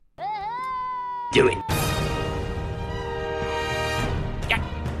Do it.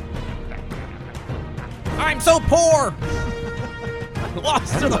 I'm so poor.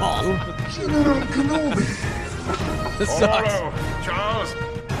 Lost it all. General Kenobi. This sucks. Charles.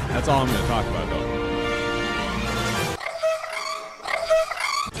 That's all I'm going to talk about, though.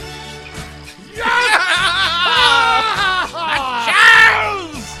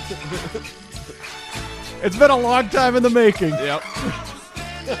 It's been a long time in the making. Yep.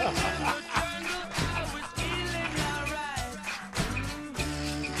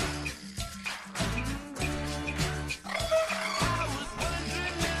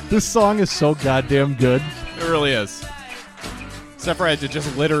 This song is so goddamn good. It really is. Except for I had to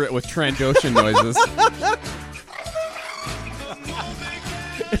just litter it with Trandoshan noises.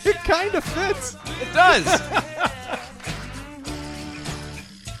 It kind of fits. It does.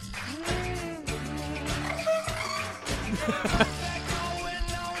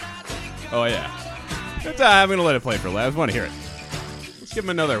 Oh, yeah. I'm going to let it play for a laugh. I want to hear it. Let's give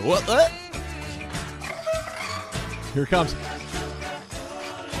him another. What? Here it comes.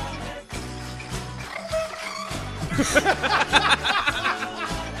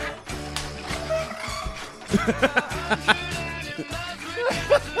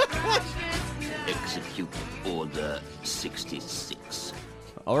 Execute Order 66.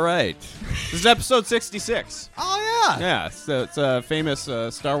 All right. This is episode 66. Oh, yeah. Yeah, so it's a famous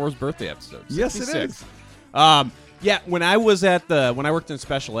Star Wars birthday episode. Yes, it 66. is. Yeah, when I worked in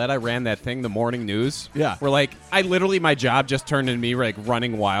special ed, I ran that thing, the morning news. Yeah. Where my job just turned into me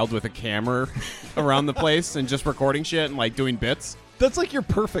running wild with a camera around the place and just recording shit and doing bits. That's like your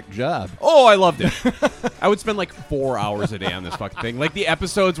perfect job. Oh, I loved it. I would spend 4 hours a day on this fucking thing. The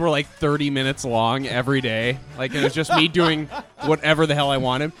episodes were 30 minutes long every day. It was just me doing whatever the hell I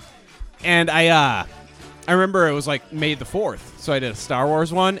wanted. And I remember it was May the 4th, so I did a Star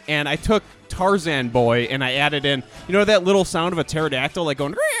Wars one, and I took Tarzan Boy and I added in, that little sound of a pterodactyl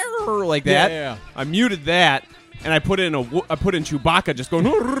going like that. Yeah. I muted that, and I put in Chewbacca just going.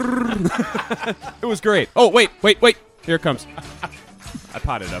 It was great. Oh wait, here it comes. I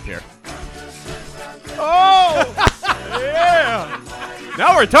potted up here. Oh yeah!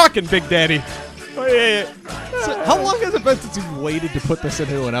 Now we're talking, Big Daddy. Oh yeah. So how long has it been since you've waited to put this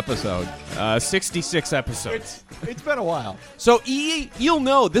into an episode? 66 episodes. It's been a while. So you'll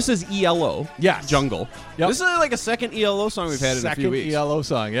know this is ELO. Yes. Jungle. Yep. This is a second ELO song we've had in a few weeks. Second ELO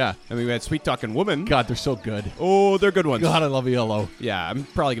song, yeah. I mean, we had Sweet Talking Woman. God, they're so good. Oh, they're good ones. God, I love ELO. Yeah, I'm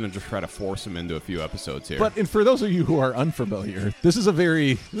probably going to just try to force them into a few episodes here. And for those of you who are unfamiliar, this is a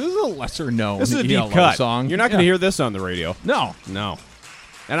lesser known this is a ELO deep cut song. You're not going to hear this on the radio. No.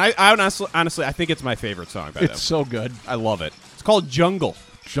 And I honestly, I think it's my favorite song by them. It's so good. I love it. It's called Jungle.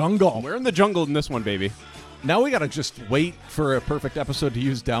 Jungle. We're in the jungle in this one, baby. Now we got to just wait for a perfect episode to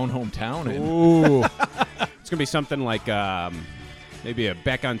use Down Hometown. Ooh. It's going to be something like maybe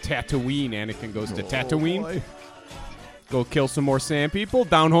back on Tatooine. Anakin goes to Tatooine. Boy. Go kill some more sand people.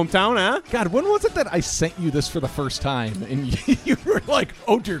 Down Hometown, huh? God, when was it that I sent you this for the first time? And you were like,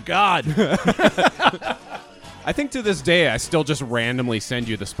 oh, dear God. I think to this day, I still just randomly send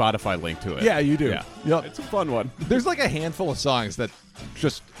you the Spotify link to it. Yeah, you do. Yeah. Yep. It's a fun one. There's a handful of songs that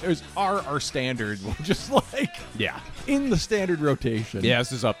just are our standard. We're just Yeah. in the standard rotation. Yeah,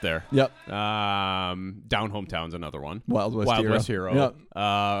 this is up there. Yep. Down Hometown's another one. Wild West Hero.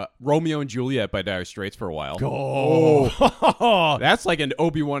 Yep. Romeo and Juliet by Dire Straits for a while. Oh. That's like an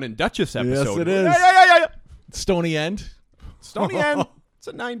Obi-Wan and Duchess episode. Yes, it is. Yeah. Stony End. Stony End. It's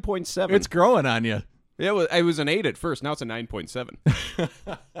a 9.7. It's growing on you. It was an 8 at first. Now it's a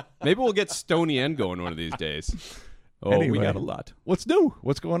 9.7. Maybe we'll get Stony End going one of these days. Oh, Anyway, we got a lot. What's new?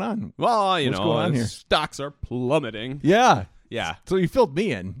 What's going on? Well, What's going on here? Stocks are plummeting. Yeah. Yeah. So you filled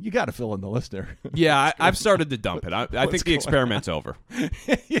me in. You got to fill in the listener. Yeah, I've started to dump it. I think the experiment's over.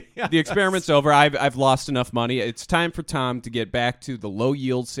 Yeah. The experiment's over. I've lost enough money. It's time for Tom to get back to the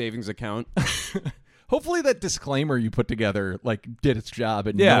low-yield savings account. Hopefully that disclaimer you put together did its job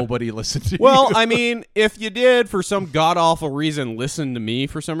and nobody listened to you. Well, I mean, if you did for some god-awful reason listen to me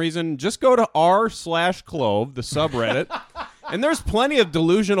for some reason, just go to r/Clove, the subreddit, and there's plenty of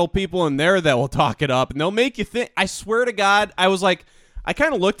delusional people in there that will talk it up, and they'll make you think. I swear to God, I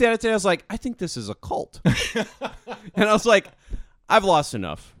kind of looked at it today, I was like, I think this is a cult. And I was like, I've lost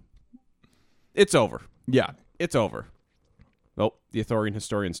enough. It's over. Yeah. It's over. Oh, the Authorian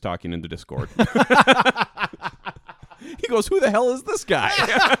historian's talking in the Discord. He goes, who the hell is this guy?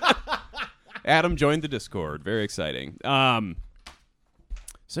 Adam joined the Discord. Very exciting.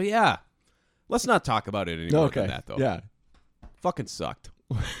 So, yeah. Let's not talk about it anymore than that, though. Yeah. Fucking sucked.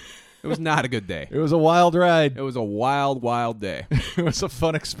 It was not a good day. It was a wild ride. It was a wild, wild day. It was a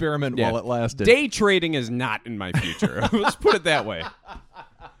fun experiment while it lasted. Day trading is not in my future. Let's put it that way.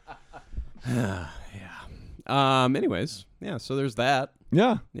 Yeah. Anyways, yeah, so there's that.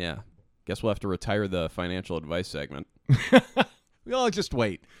 Yeah. Yeah. Guess we'll have to retire the financial advice segment. We'll just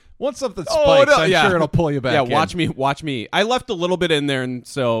wait. Once something spikes, I'm sure it'll pull you back in. Watch me. I left a little bit in there, and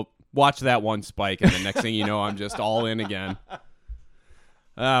so watch that one spike, and the next thing you know, I'm just all in again.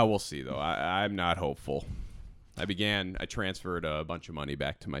 We'll see, though. I'm not hopeful. I transferred a bunch of money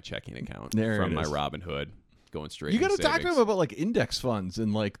back to my checking account from my Robinhood, going straight. You got to to talk to him about like index funds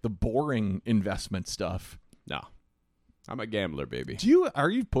and like the boring investment stuff. No, I'm a gambler, baby. Are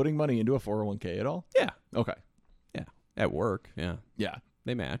you putting money into a 401k at all? Yeah. Okay. Yeah. At work. Yeah. Yeah.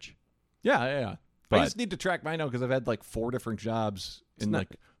 They match. Yeah. But I just need to track mine now because I've had like 4 different jobs in like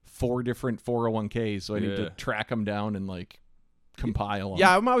 4 different 401ks, so I need to track them down and like compile them.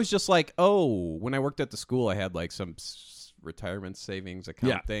 Yeah, I'm always just like, when I worked at the school, I had like some retirement savings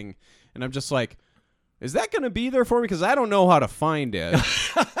account thing, and I'm just like, is that going to be there for me? Because I don't know how to find it.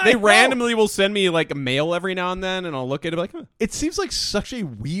 They randomly will send me like a mail every now and then, and I'll look at it like, huh. It seems like such a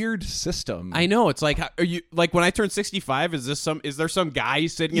weird system. I know. It's like, are you like when I turn 65? Is there some guy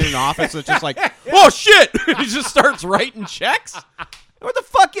sitting in an office that's just like, oh shit? He just starts writing checks. What the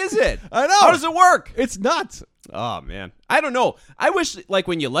fuck is it? I know. How does it work? It's nuts. Oh man, I don't know. I wish like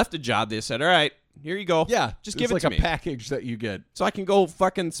when you left a job, they said, all right, here you go. Yeah, just give it like to a me. package that you get, So I can go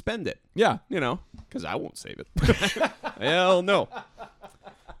fucking spend it. Yeah, Because I won't save it. Hell no.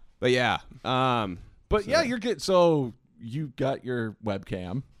 But yeah. you're good. So you got your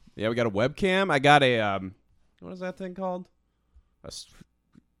webcam. Yeah, we got a webcam. I got a what is that thing called?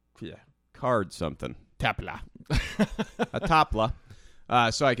 Card something. Tapla. A tapla.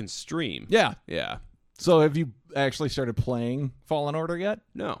 So I can stream. Yeah. Yeah. So have you actually started playing Fallen Order yet?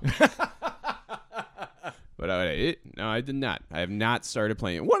 No. But no, I did not. I have not started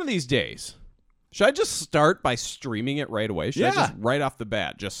playing it. One of these days. Should I just start by streaming it right away? Should I just right off the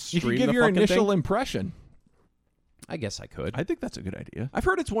bat just stream the fucking thing? You can give your initial impression. I guess I could. I think that's a good idea. I've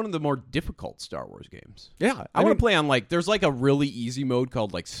heard it's one of the more difficult Star Wars games. Yeah. I want to play on like there's like a really easy mode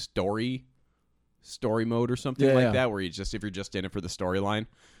called like story mode or something that where if you're just in it for the storyline,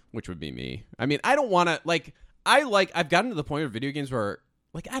 which would be me. I mean, I don't want to I've gotten to the point with video games where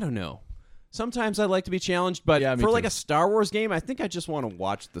like I don't know. Sometimes I like to be challenged, but for like a Star Wars game, I think I just want to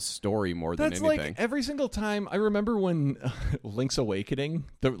watch the story more than anything. That's like every single time. I remember when Link's Awakening,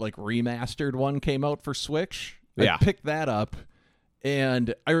 the like remastered one, came out for Switch. I picked that up,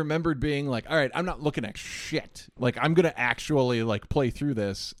 and I remembered being like, all right, I'm not looking at shit. Like, I'm going to actually like play through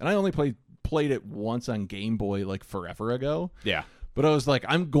this. And I only played it once on Game Boy like forever ago. Yeah. But I was like,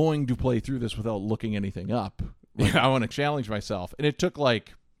 I'm going to play through this without looking anything up. Like, I want to challenge myself. And it took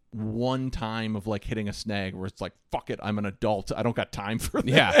like one time of like hitting a snag where it's like, fuck it, I'm an adult. I don't got time for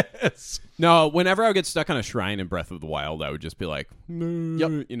this. Yeah. No, whenever I would get stuck on a shrine in Breath of the Wild, I would just be like,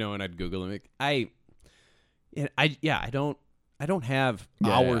 yep. And I'd Google and I don't have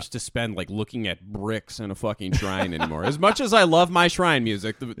hours to spend like looking at bricks in a fucking shrine anymore. As much as I love my shrine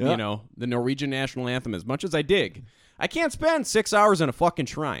music, the Norwegian national anthem, as much as I dig, I can't spend 6 hours in a fucking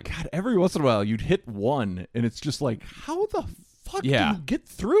shrine. God, every once in a while you'd hit one and it's just like, how the fuck do you get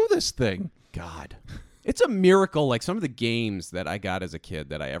through this thing? God. It's a miracle, like some of the games that I got as a kid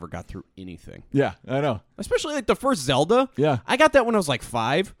that I ever got through anything. Yeah, I know. Especially like the first Zelda. Yeah. I got that when I was like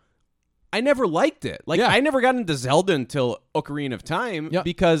 5. I never liked it. Like I never got into Zelda until Ocarina of Time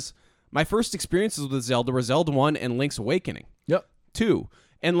because my first experiences with Zelda were Zelda 1 and Link's Awakening. 2.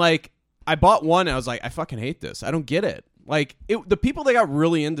 And like I bought 1 and I was like, I fucking hate this. I don't get it. Like the people that got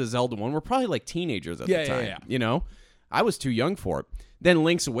really into Zelda 1 were probably like teenagers at the time. Yeah. I was too young for it. Then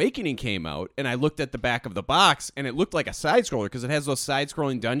Link's Awakening came out, and I looked at the back of the box, and it looked like a side-scroller because it has those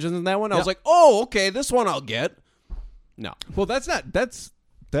side-scrolling dungeons in that one. I was like, oh, okay, this one I'll get. No. Well, that's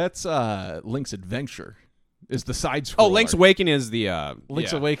Link's Adventure is the side-scroller. Oh, Link's Awakening is the...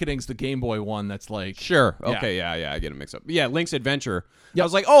 Link's Awakening's the Game Boy one that's like... Sure. Okay, yeah, I get it mixed up. Yeah, Link's Adventure. I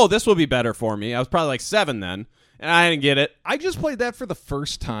was like, oh, this will be better for me. I was probably like 7 then, and I didn't get it. I just played that for the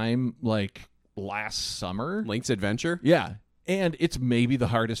first time, like... last summer. Link's Adventure? Yeah. And it's maybe the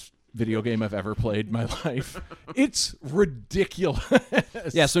hardest video game I've ever played in my life. It's ridiculous.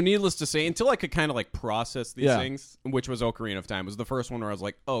 Yeah, so needless to say, until I could kind of like process these things, which was Ocarina of Time, was the first one where I was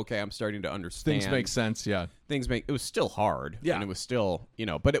like, oh, okay, I'm starting to understand. Things make sense, it was still hard. Yeah. And it was still,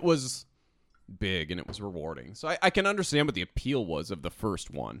 but it was big and it was rewarding. So I can understand what the appeal was of the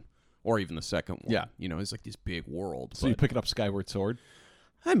first one or even the second one. Yeah. It's like this big world. So you picking up Skyward Sword?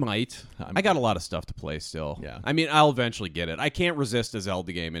 I might. I got a lot of stuff to play still. Yeah. I mean, I'll eventually get it. I can't resist a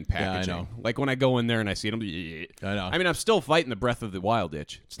Zelda game in packaging. I know. Like when I go in there and I see them. I know. I mean, I'm still fighting the Breath of the Wild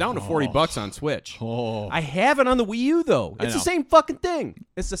itch. It's down to $40 on Switch. Oh. I have it on the Wii U though. It's the know. same fucking thing.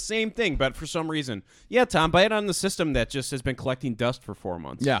 It's the same thing, but for some reason, yeah, Tom, buy it on the system that just has been collecting dust for 4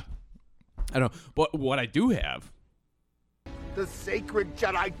 months. Yeah. I don't know. But what I do have. The sacred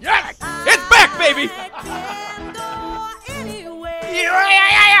Jedi. Yes! It's back, baby!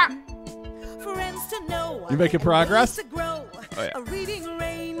 You making progress? Oh, yeah.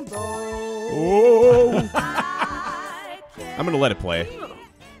 Oh. I'm going to let it play.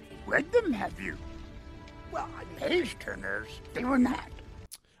 Read them, have you? Well, page turners, they were not.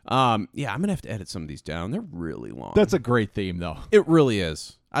 Yeah, I'm going to have to edit some of these down. They're really long. That's a great theme, though. It really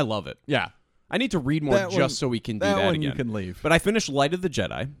is. I love it. Yeah. I need to read more That just one- so we can do that that one again. you can leave. But I finished Light of the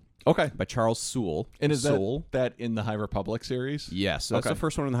Jedi Okay. by Charles Soule. And is Soule. that in the High Republic series? Yes, so that's Okay. the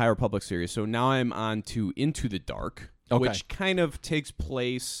first one in the High Republic series. So now I'm on to Into the Dark, Okay. which kind of takes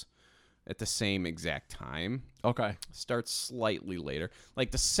place at the same exact time. Okay. Starts slightly later.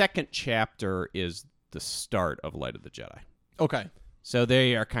 Like the second chapter is the start of Light of the Jedi. Okay. So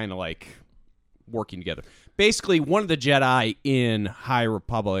they are kind of like working together. Basically, one of the Jedi in High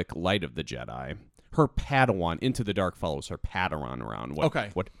Republic, Light of the Jedi, her Padawan, Into the Dark follows her Padawan around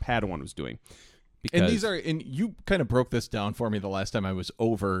what Padawan was doing. Because And these are, and you kind of broke this down for me the last time I was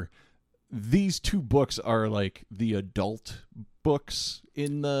over. These two books are like the adult books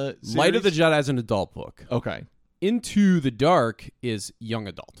in the series? Light of the Jedi is an adult book. Okay. Into the Dark is young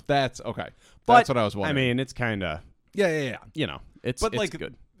adult. That's okay. But, That's what I was wondering. I mean, it's kind of, yeah. you know, it's But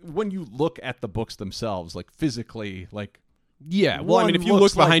good. When you look at the books themselves, like physically, like Yeah, well, I mean, one if you look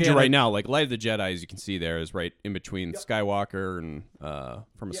looks like behind you an- right now, like Light of the Jedi, as you can see there, is right in between Skywalker and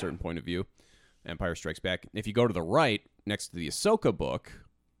from a certain point of view, Empire Strikes Back. If you go to the right, next to the Ahsoka book,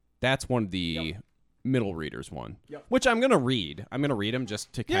 that's one of the middle readers one, which I'm going to read. I'm going to read them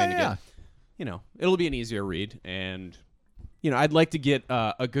just to kind of get, you know, it'll be an easier read. And, you know, I'd like to get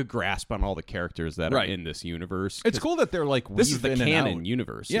a good grasp on all the characters that are in this universe. It's cool that they're like weave This is the in and canon out.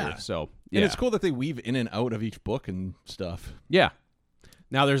 universe. Yeah. Here, so, And it's cool that they weave in and out of each book and stuff. Yeah.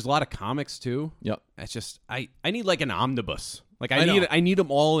 Now there's a lot of comics too. Yep. It's just I need like an omnibus. Like I know. I need them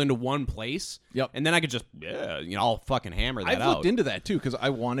all into one place. Yep. And then I could just you know, I'll fucking hammer that I've out. looked into that too because I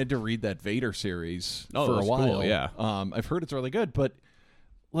wanted to read that Vader series Oh, for a that's while. cool, yeah. I've heard it's really good, but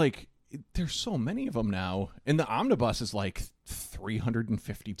like there's so many of them now, and the omnibus is like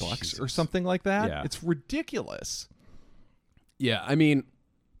 $350 or something like that. Yeah. It's ridiculous. Yeah, I mean,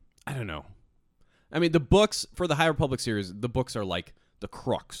 I don't know. I mean, the books for the High Republic series, the books are like the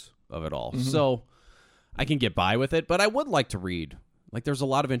crux of it all. So I can get by with it, but I would like to read. Like, there's a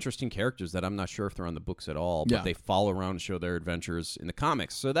lot of interesting characters that I'm not sure if they're on the books at all, but they follow around and show their adventures in the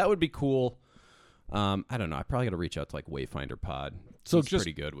comics. So that would be cool. I don't know. I probably got to reach out to like Wayfinder Pod. So He's just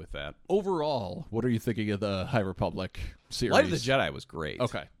pretty good with that. Overall, what are you thinking of the High Republic series? Light of the Jedi was great.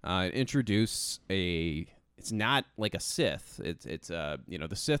 Okay. Introduce it's not like a Sith. It's you know,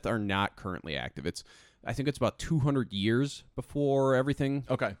 the Sith are not currently active. I think it's about 200 years before everything.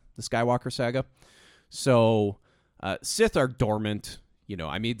 Okay. The Skywalker saga. So Sith are dormant. You know,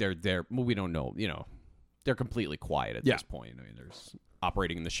 I mean, they're well, we don't know. You know, they're completely quiet at this point. I mean, there's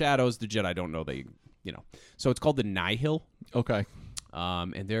operating in the shadows. The Jedi don't know they. You know, so it's called the Nihil. Okay.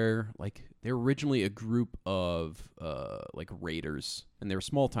 And they're originally a group of like raiders, and they were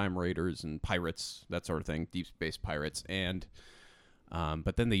small time raiders and pirates, that sort of thing, deep space pirates, and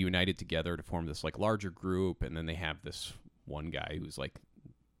but then they united together to form this like larger group, and then they have this one guy who's like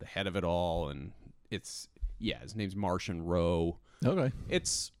the head of it all, and his name's Martian Rowe. Okay.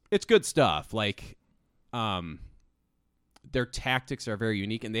 It's good stuff. Like, their tactics are very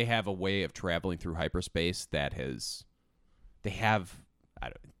unique, and they have a way of traveling through hyperspace that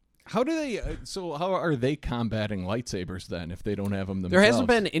How do they? So how are they combating lightsabers then if they don't have them themselves? There hasn't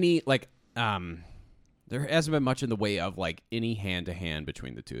been any like there hasn't been much in the way of like any hand to hand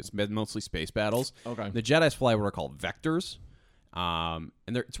between the two. It's been mostly space battles. Okay. The Jedi's fly what are called vectors. And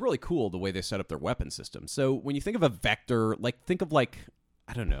it's really cool the way they set up their weapon system. So when you think of a vector, like think of like,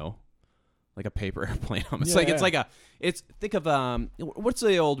 I don't know, like a paper airplane. Think of what's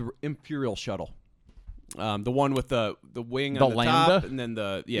the old Imperial shuttle? The one with the wing on the Lambda? top, and then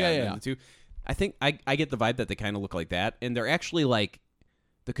the Yeah. and then the two. I think I get the vibe that they kind of look like that, and they're actually like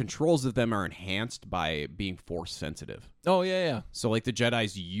the controls of them are enhanced by being force sensitive. Oh yeah. So like the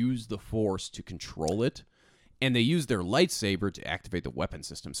Jedis use the force to control it, and they use their lightsaber to activate the weapon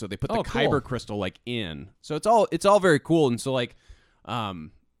system. So they put the kyber crystal like in. So it's all very cool, and so like the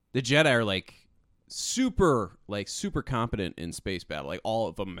Jedi are like super competent in space battle. Like all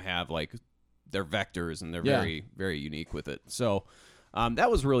of them have like their vectors, and they're very, very unique with it. So that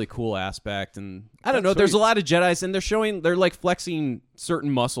was a really cool aspect. And I don't know, there's a lot of Jedis, and they're like flexing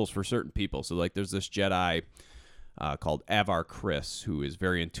certain muscles for certain people. So like there's this Jedi called Avar Kriss, who is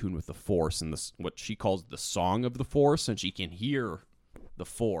very in tune with the Force and what she calls the Song of the Force, and she can hear the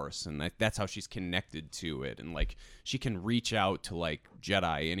Force, and that's how she's connected to it. And like she can reach out to like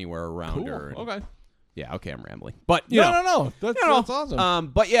Jedi anywhere around her. And, okay. Yeah, okay, I'm rambling. But no. That's awesome.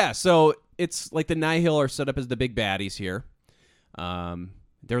 But yeah, so it's like the Nihil are set up as the big baddies here.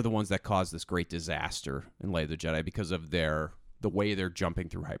 They're the ones that caused this great disaster in Light of the Jedi because of the way they're jumping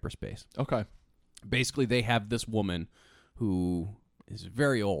through hyperspace. Okay. Basically, they have this woman who is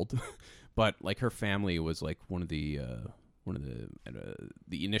very old, but like her family was like one of the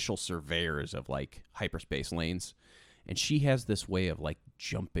initial surveyors of like hyperspace lanes, and she has this way of like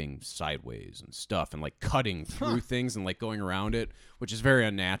jumping sideways and stuff and like cutting through things and like going around it, which is very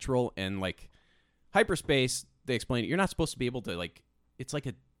unnatural. And like hyperspace, they explain it, you're not supposed to be able to like it's like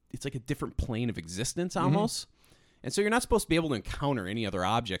a different plane of existence almost. And so you're not supposed to be able to encounter any other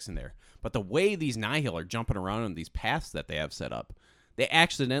objects in there. But the way these Nihil are jumping around on these paths that they have set up, they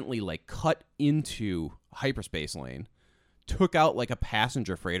accidentally like cut into a hyperspace lane, took out like a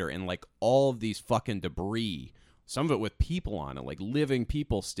passenger freighter, and like all of these fucking debris, some of it with people on it, like living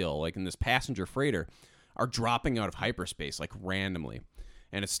people still, like in this passenger freighter, are dropping out of hyperspace like randomly.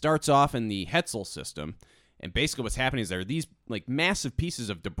 And it starts off in the Hetzel system. And basically what's happening is these like massive pieces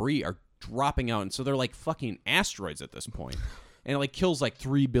of debris are dropping out, and so they're like fucking asteroids at this point. And it like kills like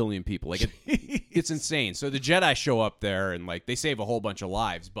 3 billion people. Like it's insane. So the Jedi show up there and like they save a whole bunch of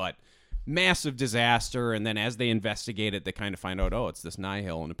lives, but massive disaster. And then as they investigate it, they kind of find out, oh, it's this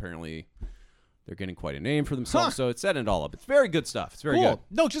Nihil, and apparently they're getting quite a name for themselves. So it's setting it all up. It's very good stuff. It's very good.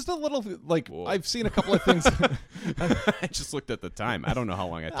 No, just a little like I've seen a couple of things. I just looked at the time. I don't know how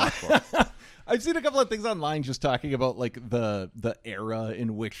long I talked for. I've seen a couple of things online just talking about like the era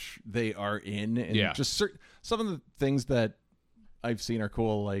in which they are in, and just some of the things that I've seen are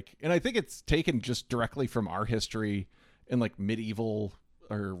cool. Like, and I think it's taken just directly from our history in like medieval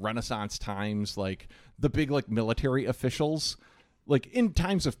or Renaissance times, like the big like military officials. Like in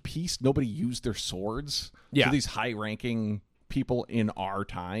times of peace, nobody used their swords. Yeah, so these high-ranking people in our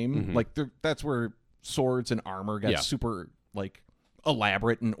time, like that's where swords and armor got super like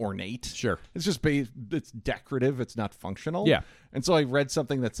elaborate and ornate. Sure. It's just it's decorative, it's not functional. Yeah. And so I read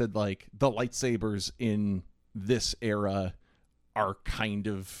something that said like the lightsabers in this era are kind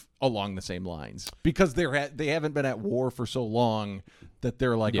of along the same lines because they haven't been at war for so long that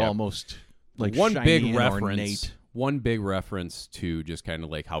they're like almost like one shiny big and reference ornate. One big reference to just kind of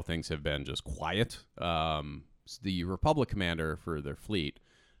like how things have been just quiet. The Republic commander for their fleet,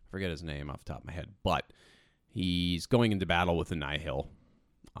 I forget his name off the top of my head, but he's going into battle with the Nihil,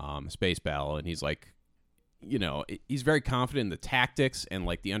 space battle, and he's like, he's very confident in the tactics and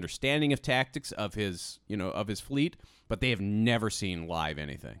like the understanding of tactics of his fleet, but they have never seen live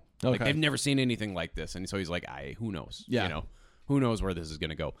anything. Okay. Like they've never seen anything like this, and so he's like, who knows? Yeah. Who knows where this is going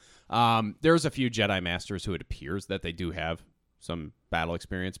to go? There's a few Jedi Masters who it appears that they do have some battle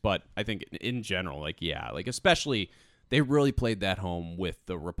experience, but I think in general, especially they really played that home with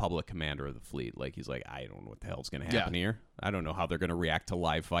the Republic commander of the fleet. Like he's like, I don't know what the hell's going to happen here. I don't know how they're going to react to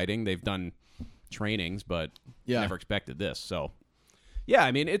live fighting. They've done trainings, but never expected this. So yeah,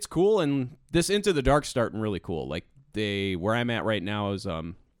 I mean it's cool, and this Into the Dark starting really cool. Like where I'm at right now is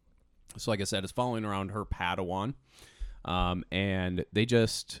so like I said, it's following around her Padawan. And they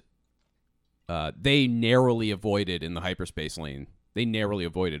just they narrowly avoided in the hyperspace lane. They narrowly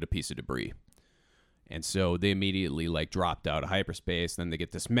avoided a piece of debris, and so they immediately like dropped out of hyperspace. Then they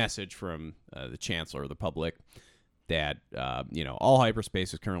get this message from the Chancellor of the Republic that all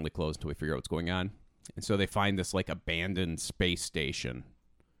hyperspace is currently closed until we figure out what's going on. And so they find this like abandoned space station,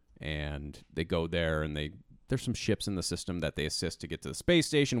 and they go there, and there's some ships in the system that they assist to get to the space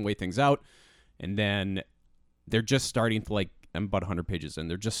station, wait things out, and then they're just starting to I'm about 100 pages in.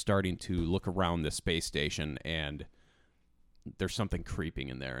 They're just starting to look around this space station, and there's something creeping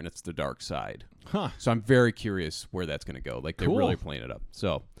in there, and it's the dark side. Huh. So I'm very curious where that's going to go. Like, they're really playing it up.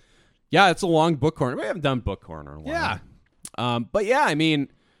 So, yeah, it's a long book corner. We haven't done book corner in a while. Yeah. But, yeah, I mean,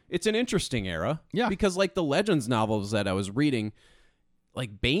 it's an interesting era. Yeah. Because, like, the Legends novels that I was reading,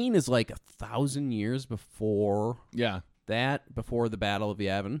 like, Bane is, 1,000 years before that, before the Battle of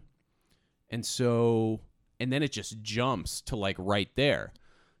Yavin. And so... And then it just jumps to, right there.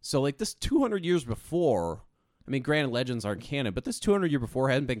 So, this 200 years before, I mean, granted, Legends aren't canon, but this 200 year before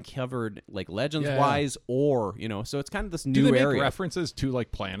hadn't been covered like Legends-wise or, so it's kind of this new area. Do they area. make references to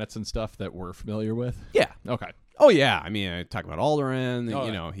like planets and stuff that we're familiar with? Yeah. Okay. Oh, yeah. I mean, I talk about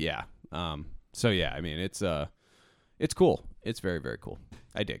Alderaan, yeah. So, yeah, I mean, it's cool. It's very, very cool.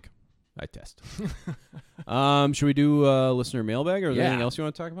 I dig. I test. Should we do listener mailbag, or is there anything else you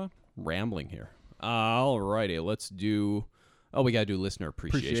want to talk about? Rambling here. All righty. Let's do... Oh, we got to do listener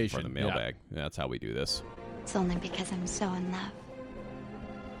appreciation for the mailbag. Yeah. That's how we do this. It's only because I'm so in love.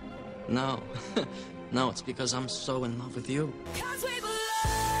 No. No, it's because I'm so in love with you.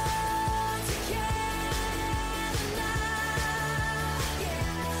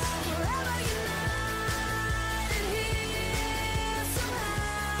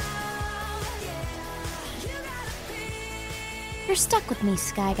 You're stuck with me,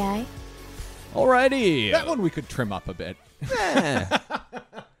 Sky Guy. Alrighty. That one we could trim up a bit.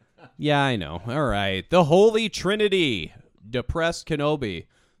 Yeah, I know. All right. The Holy Trinity. Depressed Kenobi.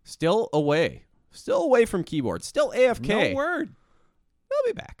 Still away. Still away from keyboard. Still AFK. No word.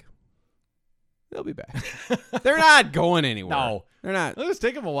 They'll be back. They'll be back. They're not going anywhere. No. They're not. It'll just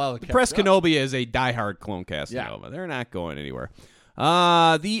take them a while to catch Depressed up. Kenobi is a diehard clone Casanova. They're not going anywhere.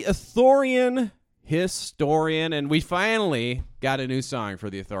 The Ithorian Historian. And we finally got a new song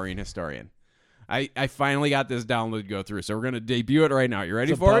for the Ithorian Historian. I finally got this download to go through, so we're going to debut it right now. You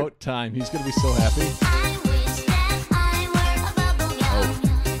ready for it? It's about time. He's going to be so happy.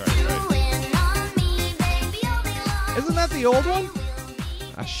 Isn't that the old one?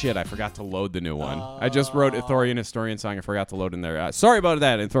 Ah, shit, I forgot to load the new one. I just wrote Ithorian Historian song. I forgot to load in there. Sorry about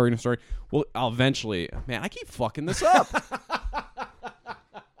that, Ithorian Historian. Well, I'll eventually... Man, I keep fucking this up.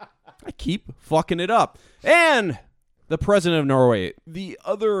 I keep fucking it up. And... the president of Norway, the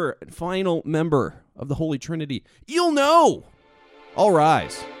other final member of the Holy Trinity. You'll know. All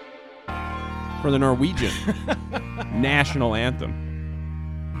rise for the Norwegian national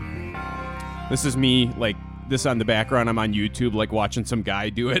anthem. This is me, like, this on the background. I'm on YouTube, like, watching some guy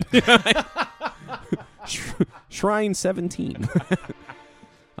do it. Shrine 17.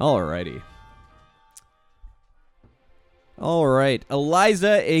 Alrighty. All right.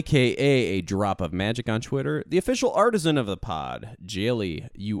 Eliza, a.k.a. A Drop of Magic on Twitter. The official artisan of the pod. Jaylee,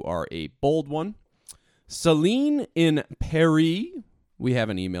 you are a bold one. Celine in Paris. We have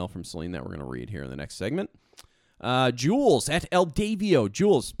an email from Celine that we're going to read here in the next segment. Jules at El Davio.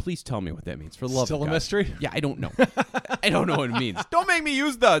 Jules, please tell me what that means. For the love Still of God. a mystery? Yeah, I don't know. I don't know what it means. Don't make me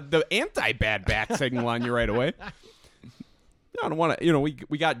use the anti-bad bat signal on you right away. I don't want to,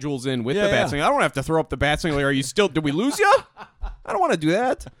 we got Jules in with the bat signal. I don't have to throw up the bat signal. Are you still, did we lose you? I don't want to do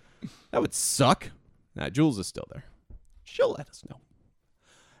that. That would suck. Nah, Jules is still there. She'll let us know.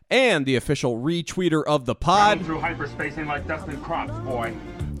 And the official retweeter of the pod. Going through hyperspacing like Dustin Crops, boy.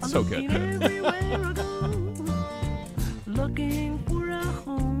 So good.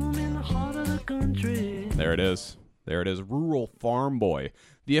 There it is. There it is. Rural Farm Boy.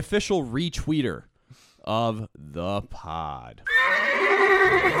 The official retweeter of the pod.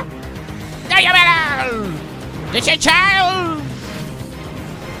 It's a child!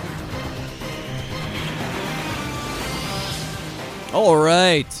 All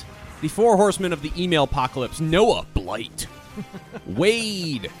right. The four horsemen of the email apocalypse. Noah, Blight.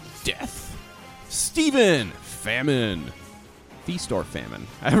 Wade, Death. Steven, Famine. Feast or Famine.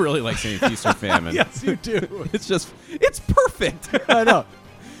 I really like saying Feast or Famine. Yes, you do. It's perfect. I know.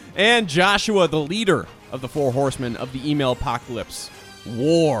 And Joshua, the leader of the four horsemen of the email apocalypse.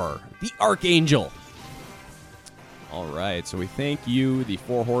 War, the Archangel. All right, so we thank you, the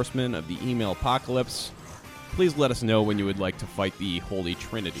four horsemen of the email apocalypse. Please let us know when you would like to fight the Holy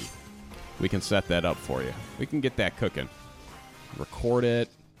Trinity. We can set that up for you. We can get that cooking. Record it.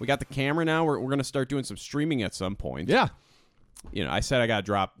 We got the camera now. We're going to start doing some streaming at some point. Yeah. I said I got to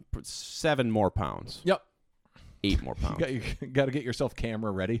drop 7 more pounds. Yep. 8 more pounds. You got to get yourself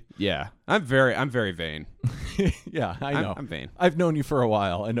camera ready. Yeah. I'm very vain. Yeah, I know. I'm vain. I've known you for a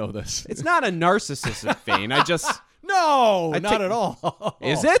while. I know this. It's not a narcissistic vain. I just... No, not at all.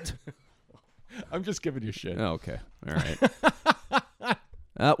 Is it? I'm just giving you shit. Oh, okay. All right.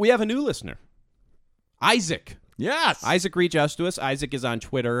 We have a new listener. Isaac. Yes. Isaac reached out to us. Isaac is on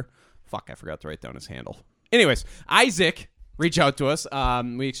Twitter. Fuck, I forgot to write down his handle. Anyways, Isaac reached out to us.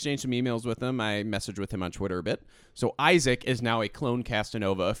 We exchanged some emails with him. I messaged with him on Twitter a bit. So Isaac is now a Clone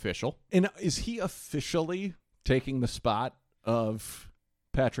Casanova official. And is he officially taking the spot of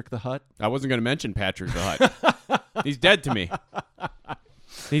Patrick the Hutt? I wasn't going to mention Patrick the Hutt. He's dead to me.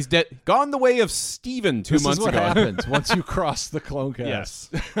 He's dead. Gone the way of Steven 2 months ago. This is what happens once you cross the clone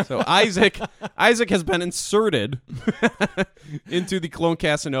cast. Yes. So Isaac has been inserted into the Clone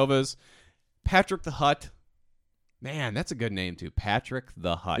Casanovas. Patrick the Hutt Man, that's a good name, too. Patrick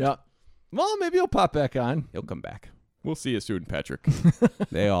the Hut. Yeah. Well, maybe he'll pop back on. He'll come back. We'll see you soon, Patrick.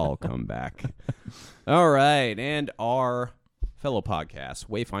 They all come back. All right. And our fellow podcasts,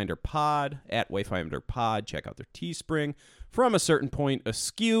 Wayfinder Pod at Wayfinder Pod. Check out their Teespring. From a Certain Point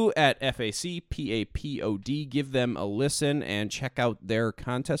Askew at FACPAPOD. Give them a listen and check out their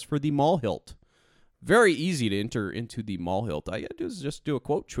contest for the Mall Hilt. Very easy to enter into the Mall Hilt. All you got to do is just do a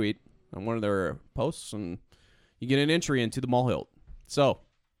quote tweet on one of their posts, and you get an entry into the Mall Hilt. So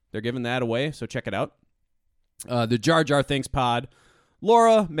they're giving that away, so check it out. The Jar Jar Thinks Pod,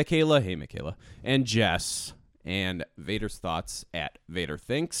 Laura, Michaela, hey Michaela, and Jess, and Vader's Thoughts at Vader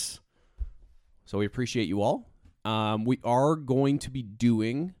Thinks. So we appreciate you all. We are going to be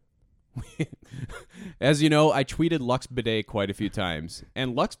doing, as you know, I tweeted Lux Bidet quite a few times,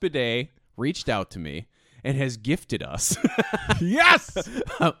 and Lux Bidet reached out to me and has gifted us Yes!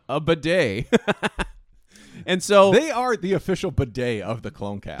 a bidet. And so They are the official bidet of the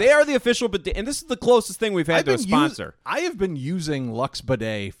Clonecast. they are the official bidet, and this is the closest thing we've had to a sponsor. I have been using Lux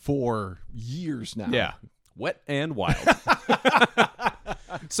Bidet for years now. Yeah, wet and wild.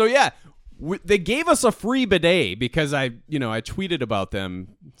 So yeah, they gave us a free bidet because I tweeted about them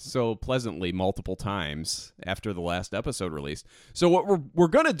so pleasantly multiple times after the last episode released. So what we're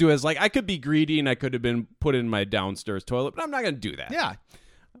gonna do is, like, I could be greedy and I could have been put in my downstairs toilet, but I'm not gonna do that. Yeah.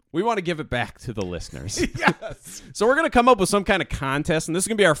 We want to give it back to the listeners. Yes. So we're going to come up with some kind of contest, and this is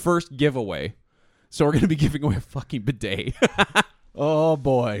going to be our first giveaway. So we're going to be giving away a fucking bidet. Oh,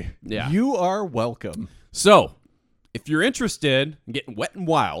 boy. Yeah. You are welcome. So if you're interested in getting wet and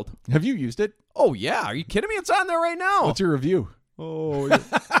wild. Have you used it? Oh, yeah. Are you kidding me? It's on there right now. What's your review? Oh,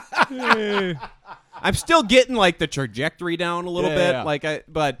 yeah. I'm still getting, like, the trajectory down a little bit. Yeah.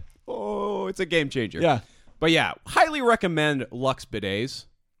 But it's a game changer. Yeah. But yeah, highly recommend Lux bidets.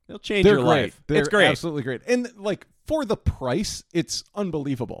 They'll change They're your great. life. They're It's great. absolutely great. And, like, for the price, it's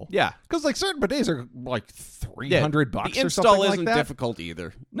unbelievable. Yeah. Because, like, certain bidets are, like, $300 The or install something isn't like that. difficult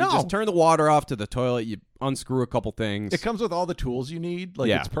either. No. You just turn the water off to the toilet. You unscrew a couple things. It comes with all the tools you need. Like,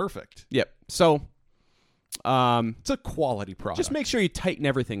 Yeah. it's perfect. Yep. So, It's a quality product. just make sure you tighten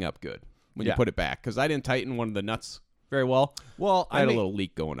everything up good when you Yeah. put it back, because I didn't tighten one of the nuts very well. Well, I had a little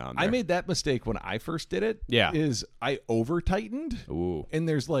leak going on there. I made that mistake when I first did it. Yeah. Is I over tightened. Ooh. And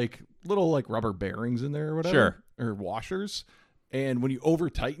there's like little like rubber bearings in there or whatever. Sure. Or washers. And when you over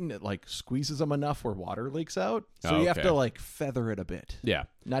tighten, it like squeezes them enough where water leaks out. So you have Okay. to like feather it a bit. Yeah.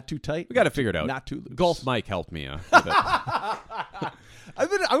 Not too tight. We got to figure it out. Not too loose. Golf Mike helped me with it. I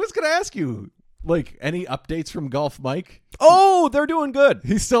was going to ask you, like, any updates from Golf Mike? Oh, they're doing good.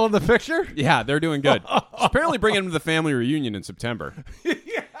 He's still in the picture? Yeah, they're doing good. Apparently bringing him to the family reunion in September.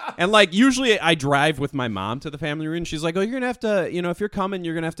 Yeah. And, like, usually I drive with my mom to the family reunion. She's like, oh, you're going to have to, if you're coming,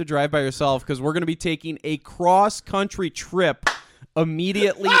 you're going to have to drive by yourself because we're going to be taking a cross-country trip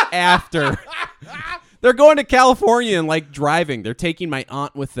immediately after. They're going to California and, like, driving. They're taking my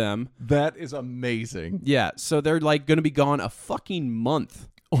aunt with them. That is amazing. Yeah, so they're, like, going to be gone a fucking month.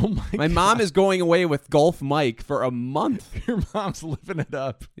 Oh, my God. Mom is going away with Golf Mike for a month. Your mom's living it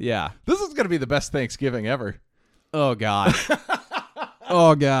up. Yeah. This is going to be the best Thanksgiving ever. Oh, God.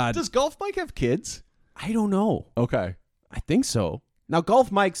 Oh, God. Does Golf Mike have kids? I don't know. Okay. I think so. Now,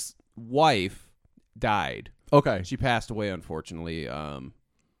 Golf Mike's wife died. Okay. She passed away, unfortunately, I don't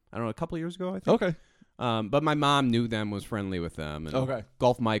know, a couple years ago, I think. Okay. But my mom knew them, was friendly with them. And Okay.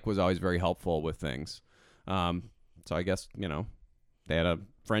 Golf Mike was always very helpful with things. So I guess, they had a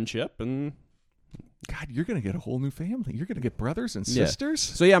friendship. And God, you're going to get a whole new family. You're going to get brothers and Yeah. sisters.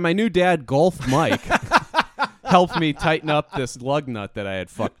 So, yeah, my new dad, Golf Mike, helped me tighten up this lug nut that I had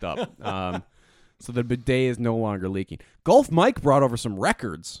fucked up. So the bidet is no longer leaking. Golf Mike brought over some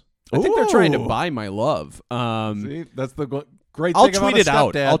records. I think they're trying to Ooh. buy my love. See, that's the great I'll thing about tweet a it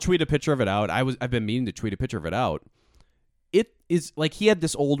out. stepdad. I'll tweet a picture of it out. I've been meaning to tweet a picture of it out. It is like he had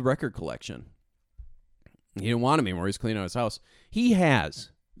this old record collection. He didn't want him anymore. He's cleaning out his house. He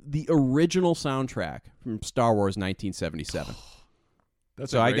has the original soundtrack from Star Wars 1977.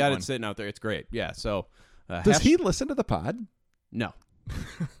 That's So a I great got one. it sitting out there. It's great. Yeah. So Does he listen to the pod? No.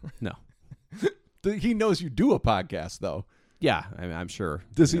 No. He knows you do a podcast, though. Yeah, I'm sure.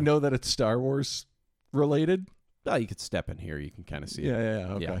 Does he know that it's Star Wars related? Well, you could step in here. You can kind of see it.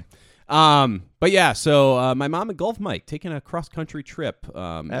 Yeah. Okay. But yeah, so my mom and Golf Mike taking a cross-country trip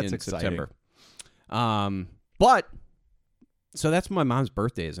That's in exciting. September. But so that's my mom's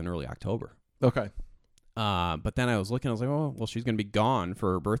birthday is in early October. Okay. But then I was looking, I was like, oh, well, she's going to be gone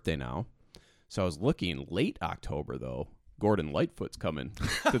for her birthday now. So I was looking late October, though. Gordon Lightfoot's coming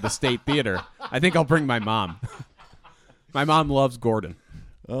to the State Theater. I think I'll bring my mom. My mom loves Gordon.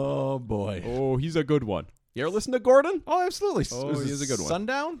 Oh, boy. Oh, he's a good one. You ever listen to Gordon? Oh, absolutely. Oh, he is a good one.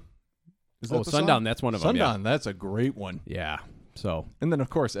 Sundown? Is Oh, the Sundown, song? that's one of them. Sundown, that's a great one. Yeah. So, And then, of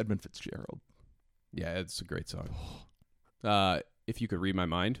course, Edmund Fitzgerald. yeah, it's a great song. If you could read my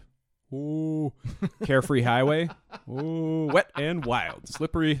mind. Ooh. Carefree Highway. Ooh. Wet and Wild.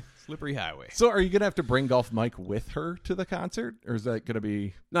 Slippery Highway. So are you going to have to bring Golf Mike with her to the concert? Or is that going to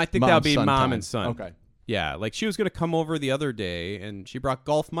be No, I think mom, that'll be son mom time? and son. Okay. Yeah, like she was going to come over the other day, and she brought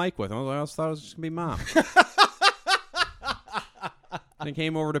Golf Mike with her. I always thought it was just going to be mom. And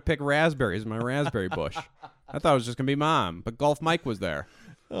came over to pick raspberries in my raspberry bush. I thought it was just going to be mom, but Golf Mike was there.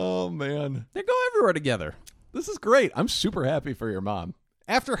 Oh, man. They go everywhere together. This is great. I'm super happy for your mom.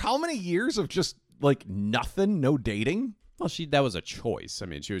 After how many years of just, like, nothing, no dating? Well, that was a choice. I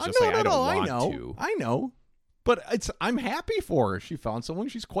mean, she was just like, I don't want to. I know. But I'm happy for her. She found someone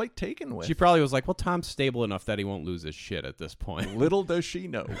she's quite taken with. She probably was like, well, Tom's stable enough that he won't lose his shit at this point. Little does she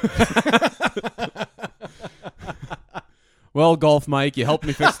know. Well, Golf Mike, you helped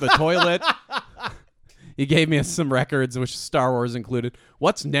me fix the toilet. You gave me some records, which Star Wars included.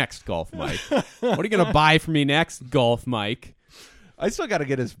 What's next, Golf Mike? What are you going to buy for me next, Golf Mike? I still got to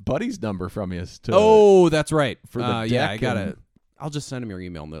get his buddy's number from you. Oh, that's right. For the yeah, deck I got to. and- I'll just send him your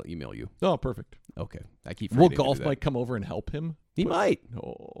email and they'll email you. Oh, perfect. Okay. I keep Will forgetting to Golf do that. Mike come over and help him? He might.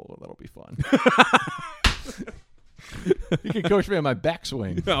 Oh, that'll be fun. You can coach me on my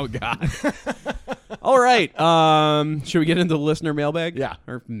backswing. Oh, God. All right. Should we get into the listener mailbag? Yeah.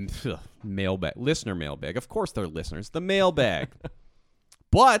 Or mailbag. Listener mailbag. Of course they're listeners. The mailbag.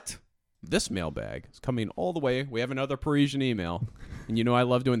 But this mailbag is coming all the way. We have another Parisian email. And you know I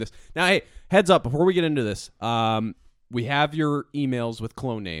love doing this. Now, hey, heads up, before we get into this, we have your emails with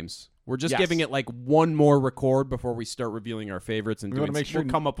clone names. We're just giving it like one more record before we start revealing our favorites, and We wanna make sure-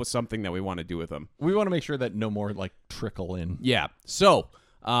 we'll come up with something that we want to do with them. We want to make sure that no more like trickle in. Yeah. So,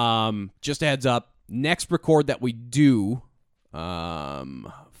 just a heads up. Next record that we do,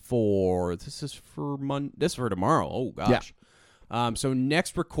 this is for tomorrow. Oh gosh. Yeah. So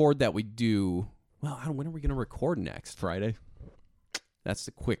next record that we do. Well, when are we going to record next? Friday. That's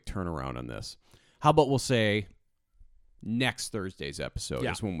the quick turnaround on this. How about we'll say next Thursday's episode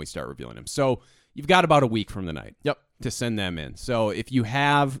is when we start revealing them. So you've got about a week from tonight. Yep. To send them in. So if you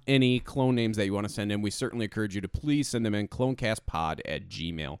have any clone names that you want to send in, we certainly encourage you to please send them in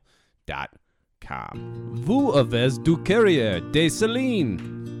clonecastpod@gmail.com. Vous avez du courrier de Céline.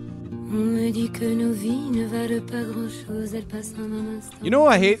 You know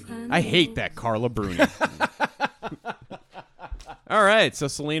what I hate? I hate that Carla Bruni. All right, so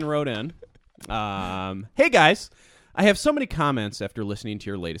Celine wrote in. Hey guys, I have so many comments after listening to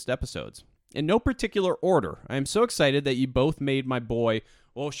your latest episodes. In no particular order, I am so excited that you both made my boy...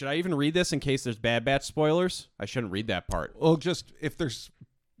 Oh, should I even read this in case there's Bad Batch spoilers? I shouldn't read that part. Well, just if there's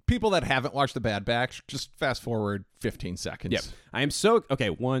people that haven't watched the Bad Batch, just fast forward 15 seconds. Yep. I am so... Okay,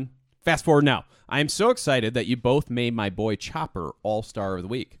 fast forward now. I am so excited that you both made my boy Chopper All-Star of the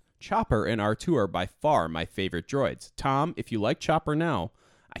Week. Chopper and R2 are by far my favorite droids. Tom, if you like Chopper now,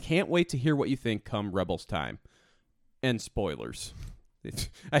 I can't wait to hear what you think come Rebels time. And spoilers.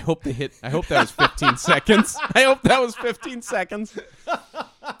 I hope that was 15 seconds. I hope that was 15 seconds.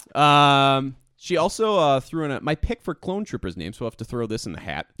 She also threw in my pick for Clone Troopers name, so we'll have to throw this in the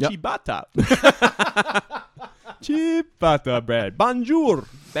hat. Yep. Chibata. Chibata bread. Bonjour,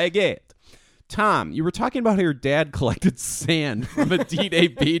 baguette. Tom, you were talking about how your dad collected sand from a D-Day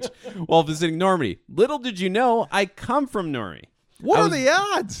beach while visiting Normandy. Little did you know, I come from Normandy. What are the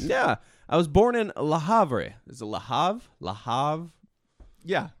odds? Yeah. I was born in Le Havre. Is it Le Havre? Le Havre?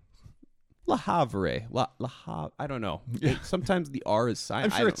 Yeah. Le Havre. Le Havre. I don't know. Sometimes the R is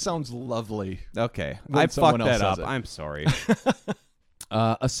silent. I'm sure it sounds lovely. Okay. when I someone fucked else that up. says it. I'm sorry.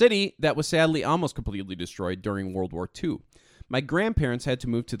 A city that was sadly almost completely destroyed during World War II. My grandparents had to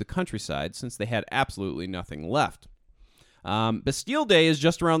move to the countryside since they had absolutely nothing left. Bastille Day is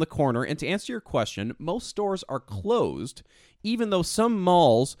just around the corner, and to answer your question, most stores are closed, even though some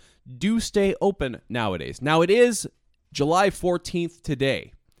malls do stay open nowadays. Now, it is July 14th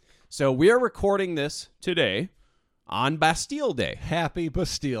today, so we are recording this today on Bastille Day. Happy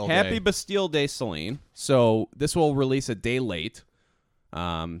Bastille Day. Happy Bastille Day, Celine. So this will release a day late.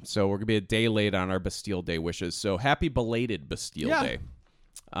 So we're going to be a day late on our Bastille Day wishes. So happy belated Bastille Day.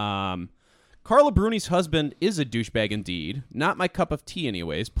 Carla Bruni's husband is a douchebag indeed. Not my cup of tea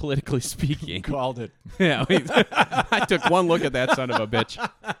anyways, politically speaking. Called it. Yeah, I took one look at that son of a bitch.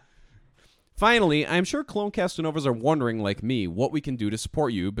 Finally, I'm sure Clone Castanovas are wondering, like me, what we can do to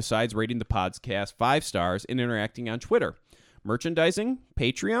support you besides rating the podcast 5 stars and interacting on Twitter. Merchandising?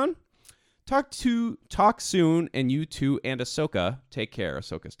 Patreon? Talk soon, and you two and Ahsoka take care.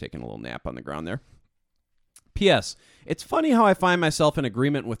 Ahsoka's taking a little nap on the ground there. P.S. It's funny how I find myself in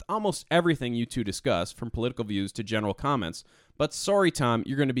agreement with almost everything you two discuss, from political views to general comments. But sorry, Tom,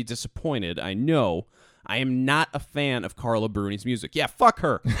 you're going to be disappointed. I know. I am not a fan of Carla Bruni's music. Yeah, fuck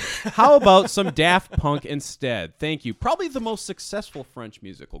her. How about some Daft Punk instead? Thank you. Probably the most successful French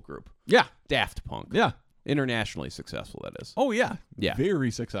musical group. Yeah. Daft Punk. Yeah. Internationally successful, that is. Oh, yeah. Yeah.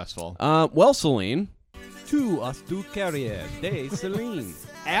 Very successful. Well, Celine. Tu as tu carrière de Celine.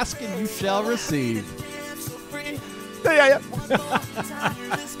 Ask and you shall receive. Yeah.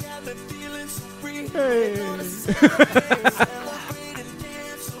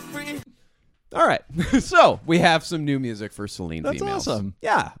 All right. So we have some new music for Celine. That's females. awesome.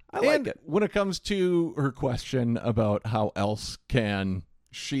 Yeah, I like it. When it comes to her question about how else can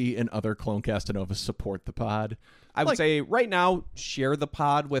she and other Clone Castanovas support the pod, I would say right now, share the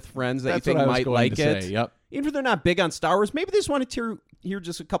pod with friends that you that's think what I was might going like to it. say, yep. Even if they're not big on Star Wars, maybe they just want to hear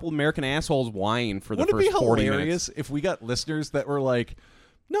just a couple American assholes whine for the Wouldn't it first be 40 hilarious minutes. if we got listeners that were like,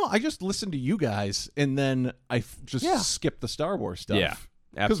 no, I just listened to you guys and then I just skip the Star Wars stuff. Yeah,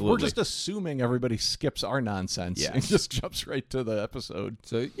 Because absolutely. we're just assuming everybody skips our nonsense and just jumps right to the episode.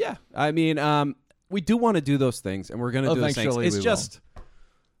 So, yeah. I mean, we do want to do those things, and we're going to do those things. Eventually It's we just,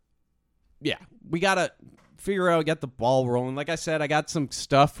 yeah, we got to figure out, get the ball rolling. Like I said, I got some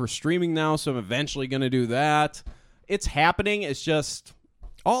stuff for streaming now, so I'm eventually going to do that. It's happening. It's just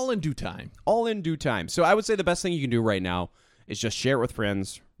all in due time. All in due time. So I would say the best thing you can do right now is just share it with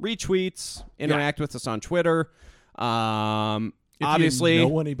friends, retweets, interact with us on Twitter. Obviously, if you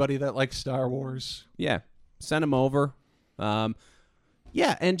know anybody that likes Star Wars, yeah, send them over. And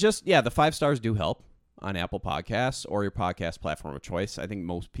just the 5 stars do help on Apple Podcasts or your podcast platform of choice. I think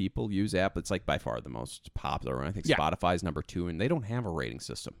most people use Apple. It's like by far the most popular one. I think Spotify's number 2, and they don't have a rating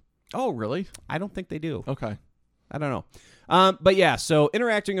system. Oh, really? I don't think they do. Okay. I don't know. But yeah, so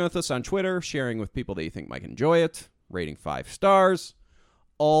interacting with us on Twitter, sharing with people that you think might enjoy it, rating 5 stars,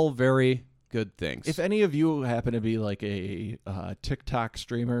 all very good things. If any of you happen to be like a TikTok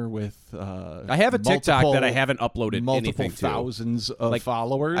streamer with I have a TikTok that I haven't uploaded multiple anything to. thousands of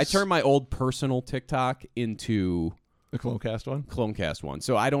followers. I turned my old personal TikTok into the Clonecast one. Clonecast one.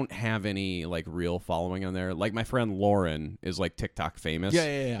 So I don't have any like real following on there. Like my friend Lauren is like TikTok famous. Yeah.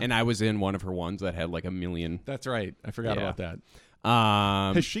 And I was in one of her ones that had like 1 million. That's right. I forgot about that.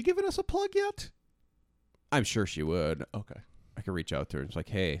 Has she given us a plug yet? I'm sure she would. Okay. I could reach out to her and it's like,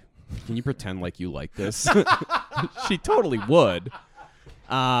 hey, can you pretend like you like this? She totally would.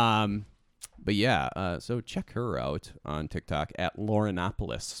 But yeah, so check her out on TikTok at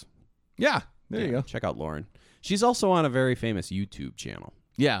Laurenopolis. Yeah, there you go. Check out Lauren. She's also on a very famous YouTube channel.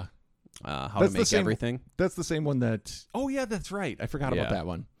 Yeah. How to Make Everything. That's the same one that... Oh, yeah, that's right. I forgot about that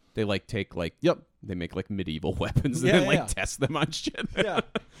one. They like take like... Yep. They make like medieval weapons and then test them on shit. Yeah.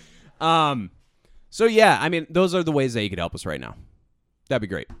 So yeah, I mean, those are the ways that you could help us right now. That'd be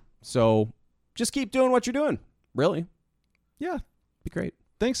great. So just keep doing what you're doing. Really. Yeah. Be great.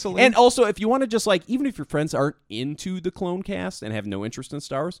 Thanks, Celine. And also, if you want to just like, even if your friends aren't into the Clone Cast and have no interest in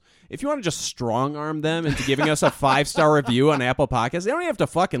Star Wars, if you want to just strong arm them into giving us a 5-star review on Apple Podcasts, they don't even have to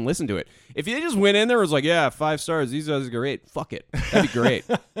fucking listen to it. If you just went in there and was like, yeah, 5 stars, these guys are great, fuck it. That'd be great.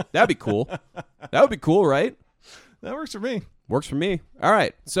 That'd be cool. That would be cool, right? That works for me. Works for me. All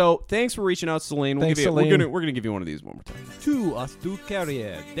right. So thanks for reaching out, Celine. Thanks, Celine. Celine. We're gonna give you one of these one more time. Tu as tu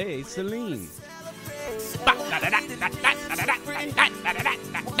carrière de Celine.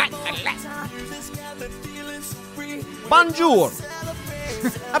 Bonjour.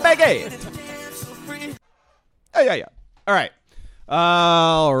 A baguette. Yeah. All right.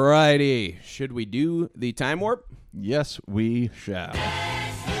 All righty. Should we do the time warp? Yes, we shall.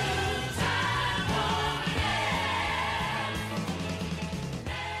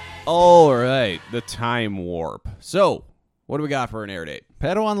 All right. The time warp. So, what do we got for an air date?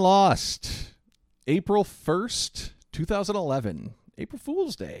 Padawan Lost, April 1st, 2011. April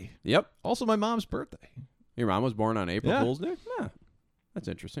Fool's Day. Yep. Also my mom's birthday. Your mom was born on April Fool's Day? Yeah. That's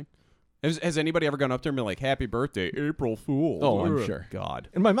interesting. Has anybody ever gone up there and been like, happy birthday, April Fool? Oh, I'm sure. God.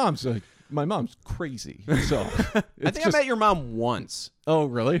 And my mom's crazy. So I think I met your mom once. Oh,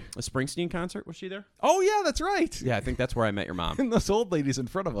 really? A Springsteen concert? Was she there? Oh, yeah, that's right. Yeah, I think that's where I met your mom. And those old ladies in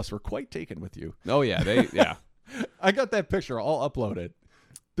front of us were quite taken with you. Oh, yeah. Yeah. I got that picture. I'll upload it.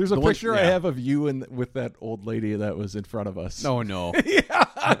 There's a The one- picture I have of you and with that old lady that was in front of us. Oh, no.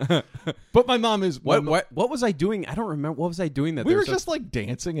 Yeah. But my mom is... What was I doing? I don't remember. What was I doing that we were just like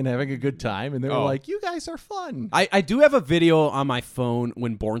dancing and having a good time, and they were like, you guys are fun. I do have a video on my phone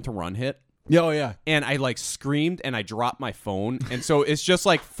when Born to Run hit. Oh, yeah. And I like screamed and I dropped my phone. And so it's just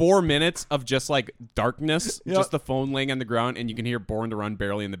like 4 minutes of just like darkness, Yep. just the phone laying on the ground, and you can hear Born to Run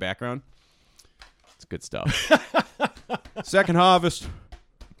barely in the background. Good stuff. Second Harvest.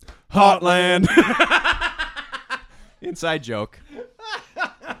 Heartland. Inside joke.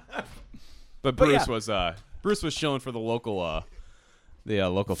 But Bruce was shilling for the local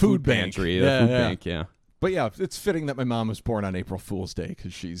food pantry, the food bank. Yeah. But yeah, it's fitting that my mom was born on April Fool's Day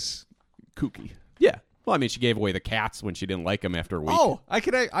because she's kooky. Yeah. Well, I mean, she gave away the cats when she didn't like them after a week. Oh,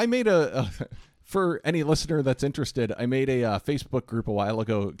 I made for any listener that's interested, I made a Facebook group a while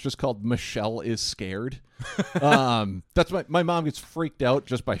ago just called Michelle is Scared. That's my mom gets freaked out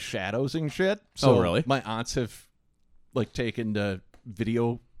just by shadows and shit. So really? My aunts have taken to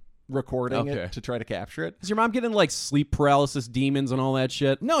video recording it to try to capture it. Is your mom getting sleep paralysis demons and all that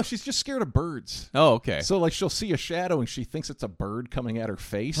shit? No, she's just scared of birds. Oh, okay. So she'll see a shadow and she thinks it's a bird coming at her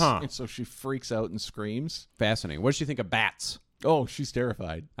face, and so she freaks out and screams. Fascinating. What does she think of bats? Oh, she's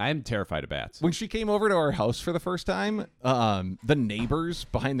terrified. I'm terrified of bats. When she came over to our house for the first time, the neighbors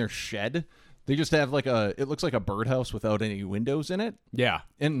behind their shed, they just have it looks like a birdhouse without any windows in it. Yeah.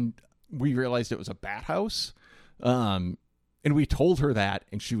 And we realized it was a bat house. And we told her that,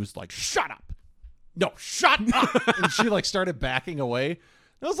 and she was like, shut up. No, shut up. And she started backing away. And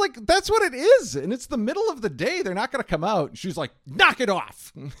I was like, that's what it is. And it's the middle of the day. They're not going to come out. And she's like, knock it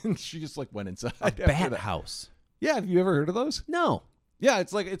off. And she just went inside. A bat house. Yeah. Have you ever heard of those? No. Yeah.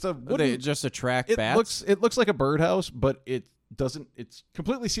 It's a wooden, they just attract bats? It looks like a birdhouse, but it doesn't. It's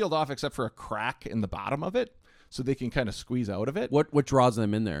completely sealed off except for a crack in the bottom of it. So they can kind of squeeze out of it. What draws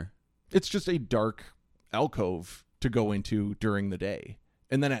them in there? It's just a dark alcove to go into during the day,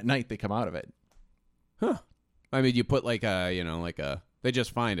 and then at night they come out of it. Huh. I mean, you put they just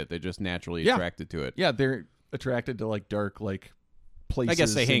find it. They're just naturally attracted to it. Yeah, they're attracted to dark places. I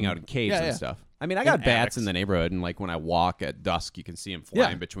guess they hang out in caves and stuff. I mean, I got bats in the neighborhood, and when I walk at dusk, you can see them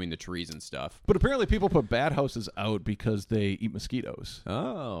flying between the trees and stuff. But apparently people put bat houses out because they eat mosquitoes.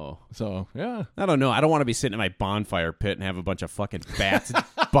 Oh. So, yeah. I don't know. I don't want to be sitting in my bonfire pit and have a bunch of fucking bats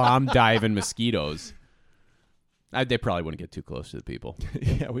bomb diving mosquitoes. They probably wouldn't get too close to the people.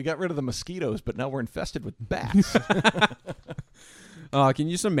 Yeah, we got rid of the mosquitoes, but now we're infested with bats. Can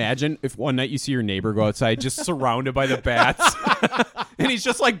you just imagine if one night you see your neighbor go outside just surrounded by the bats? And he's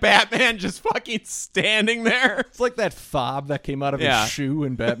just like Batman, just fucking standing there. It's like that fob that came out of his shoe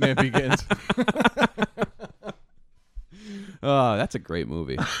in Batman Begins. Oh, that's a great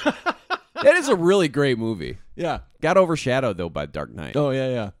movie. That is a really great movie. Yeah. Got overshadowed, though, by Dark Knight. Oh,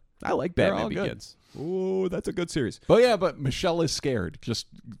 yeah. I like Batman Begins. Oh, that's a good series. But Michelle is Scared. Just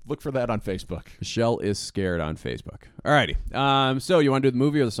look for that on Facebook. Michelle is Scared on Facebook. Alrighty. So you want to do the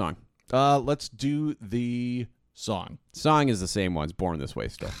movie or the song? Let's do the song. Song is the same one. It's Born This Way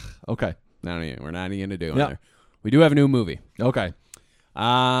still. Okay. We're not even going to do it there. We do have a new movie. Okay.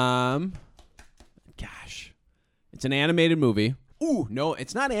 Gosh. It's an animated movie. Ooh, no,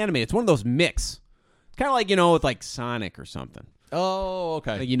 it's not animated. It's one of those mix. It's kind of with Sonic or something. Oh,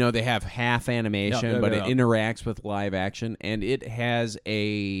 okay. They have half animation, but it interacts with live action, and it has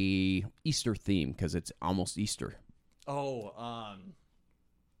a Easter theme because it's almost Easter. Oh,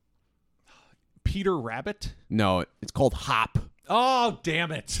 Peter Rabbit? No, it's called Hop. Oh,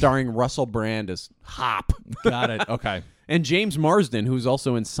 damn it. Starring Russell Brand as Hop. Got it. Okay. And James Marsden, who's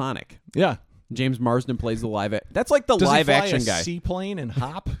also in Sonic. Yeah. James Marsden plays the That's like the Does live he fly action a guy. Seaplane and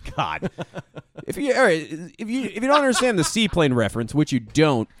Hop? God. If you don't understand the seaplane reference, which you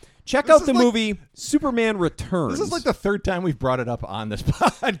don't, check out the movie Superman Returns. This is like the third time we've brought it up on this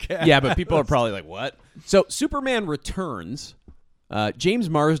podcast. Yeah, but people are probably like, what? So Superman Returns, James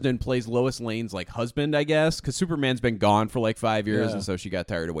Marsden plays Lois Lane's husband, I guess, because Superman's been gone for 5 years, and so she got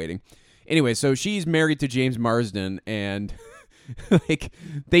tired of waiting. Anyway, so she's married to James Marsden, and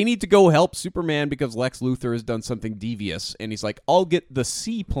they need to go help Superman because Lex Luthor has done something devious, and he's like, I'll get the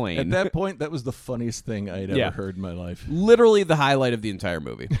seaplane. At that point, that was the funniest thing I had ever heard in my life. Literally the highlight of the entire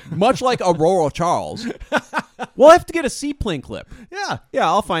movie. Much like Aurora Charles. We'll have to get a seaplane clip. Yeah. Yeah,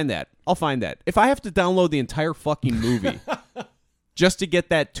 I'll find that. If I have to download the entire fucking movie just to get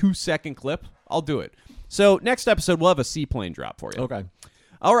that 2-second clip, I'll do it. So next episode, we'll have a seaplane drop for you. Okay.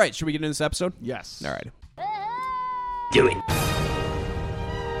 All right, should we get into this episode? Yes. All right. Do it.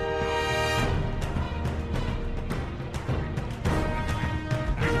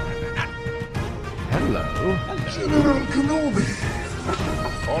 Hello. General Kenobi.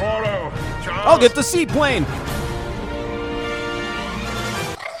 Aurora, Charles. I'll get the seaplane.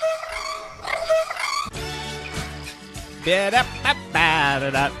 Yeah,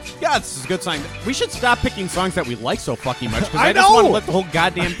 this is a good song. We should stop picking songs that we like so fucking much because I just want to let the whole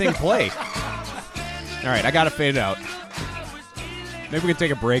goddamn thing play. All right, I got to fade it out. Maybe we can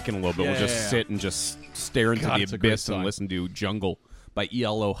take a break in a little bit. We'll just sit and just stare into the abyss and listen to jungle. by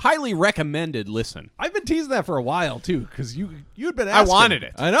ELO. Highly recommended listen. I've been teasing that for a while, too, because you'd been I asking. wanted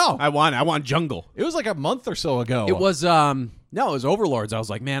it. I know. I want Jungle. It was like a month or so ago. It was, no, it was Overlords. I was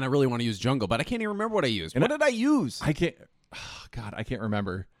like, man, I really want to use Jungle, but I can't even remember what I used. What did I use? I can't, God, I can't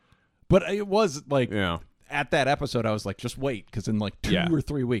remember. But it was like, at that episode, I was like, just wait, because in like 2 or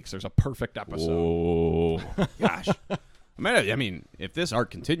 3 weeks, there's a perfect episode. Oh, gosh. I mean, if this arc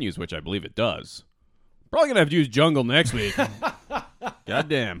continues, which I believe it does, probably going to have to use Jungle next week.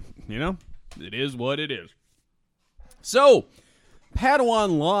 Goddamn. It is what it is. So,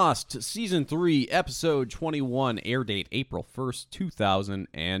 Padawan Lost, Season 3, Episode 21, air date April 1st,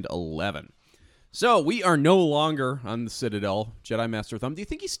 2011. So, we are no longer on the Citadel, Jedi Master Thumb. Do you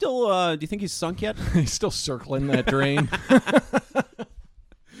think he's still, do you think he's sunk yet? He's still circling that drain.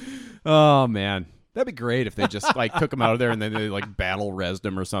 Oh, man. That'd be great if they just, like, took him out of there and then they, like, battle-resed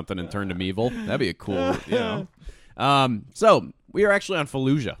him or something and turned him evil. That'd be a cool, So, we are actually on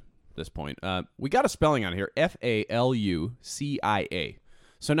Fallujah at this point. We got a spelling on here, Falucia.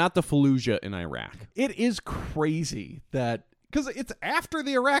 So, not the Fallujah in Iraq. It is crazy that, because it's after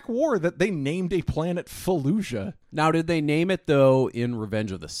the Iraq War that they named a planet Fallujah. Now, did they name it, though, in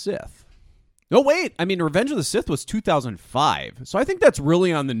Revenge of the Sith? No, wait. I mean, Revenge of the Sith was 2005. So I think that's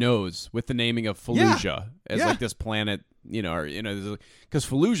really on the nose with the naming of Fallujah as like this planet, because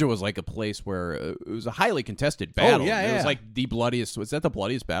Fallujah was like a place where it was a highly contested battle. It was like the bloodiest. Was that the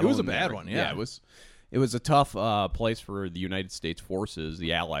bloodiest battle? It was a bad one. Yeah, it was a tough place for the United States forces,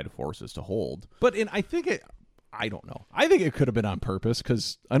 the Allied forces, to hold. But I don't know. I think it could have been on purpose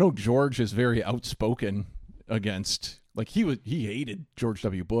because I know George is very outspoken against. Like, he hated George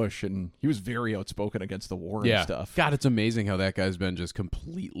W. Bush, and he was very outspoken against the war and stuff. God, it's amazing how that guy's been just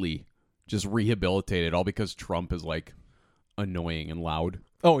completely rehabilitated, all because Trump is, like, annoying and loud.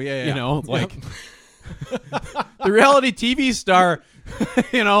 Oh, yeah. Like, the reality TV star,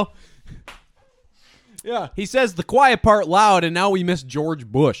 Yeah. He says the quiet part loud, and now we miss George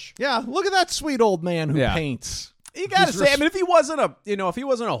Bush. Yeah, look at that sweet old man who paints. You gotta say, I mean, if he wasn't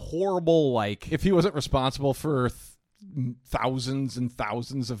a horrible, like... If he wasn't responsible for... thousands and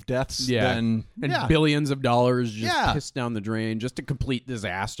thousands of deaths, then billions of dollars just pissed down the drain, just a complete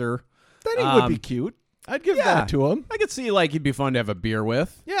disaster. Then he would be cute. I'd give that to him. I could see like he'd be fun to have a beer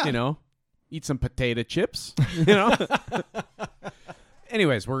with. Yeah, eat some potato chips.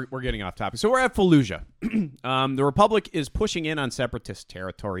 Anyways, we're getting off topic. So we're at Fallujah. The Republic is pushing in on separatist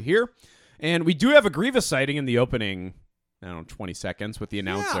territory here, and we do have a Grievous sighting in the opening. 20 seconds with the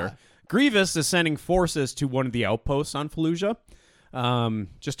announcer. Yeah. Grievous is sending forces to one of the outposts on Fallujah,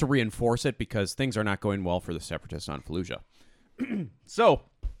 just to reinforce it because things are not going well for the separatists on Fallujah. So,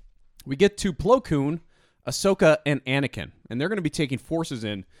 we get to Plo Koon, Ahsoka, and Anakin, and they're going to be taking forces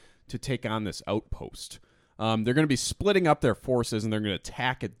in to take on this outpost. They're going to be splitting up their forces, and they're going to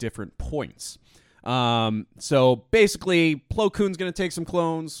attack at different points. So, basically, Plo Koon's going to take some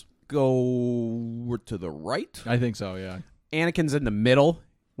clones, go to the right. I think so, yeah. Anakin's in the middle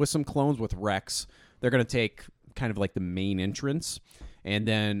with some clones with Rex. They're going to take kind of like the main entrance, and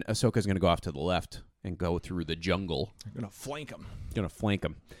then Ahsoka's going to go off to the left and go through the jungle. They're going to flank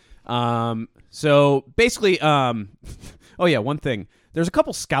him. So basically, one thing. There's a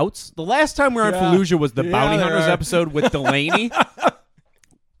couple scouts. The last time we were on Fallujah was the Bounty Hunters episode with Delaney.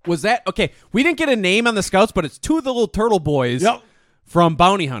 Was that... Okay, we didn't get a name on the scouts, but it's two of the little turtle boys from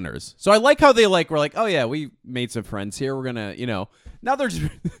Bounty Hunters. So I like how they were like, oh yeah, we made some friends here. We're going to, now they're just...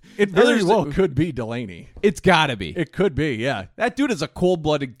 It very well could be Delaney. It's got to be. It could be, yeah. That dude is a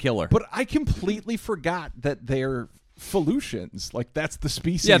cold-blooded killer. But I completely forgot that they're Felucians. Like, that's the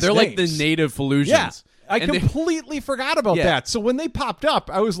species Yeah, they're names. like the native Felucians. Yeah. I completely forgot about that. So when they popped up,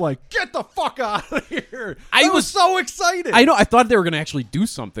 I was like, get the fuck out of here. I was so excited. I know. I thought they were going to actually do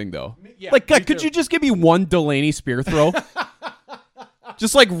something, though. Yeah, like, God, could you just give me one Delaney spear throw?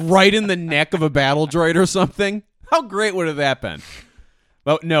 Just like right in the neck of a battle droid or something? How great would have that been?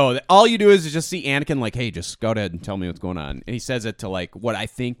 But no, all you do is just see Anakin like, hey, just go ahead and tell me what's going on. And he says it to like what I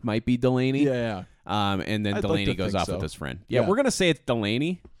think might be Delaney. Yeah. And then Delaney goes off with his friend. Yeah, Yeah. we're going to say it's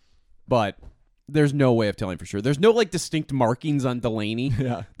Delaney, but there's no way of telling for sure. There's no like distinct markings on Delaney.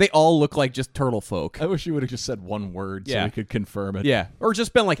 Yeah. They all look like just turtle folk. I wish you would have just said one word so Yeah. we could confirm it. Yeah. Or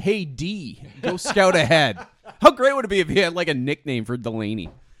just been like, hey, D, go scout ahead. How great would it be if he had like a nickname for Delaney?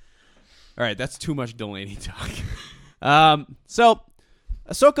 All right, that's too much Delaney talk. So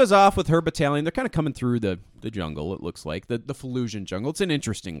Ahsoka's off with her battalion. They're kind of coming through the jungle, it looks like. The Felucian jungle. It's an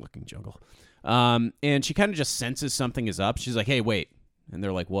interesting-looking jungle. And she kind of just senses something is up. She's like, hey, wait. And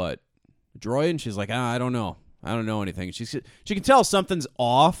they're like, what? A droid? And she's like, I don't know. I don't know anything. She can tell something's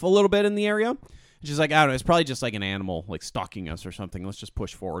off a little bit in the area. And she's like, I don't know, it's probably just like an animal like stalking us or something. Let's just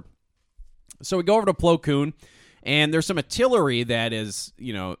push forward. So we go over to Plo Koon, and there's some artillery that is,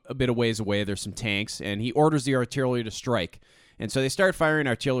 a bit of ways away. There's some tanks, and he orders the artillery to strike. And so they start firing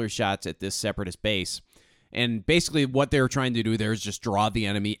artillery shots at this separatist base. And basically what they were trying to do there is just draw the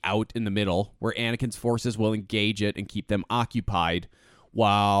enemy out in the middle, where Anakin's forces will engage it and keep them occupied,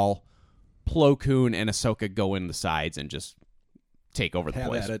 while Plo Koon and Ahsoka go in the sides and just take over the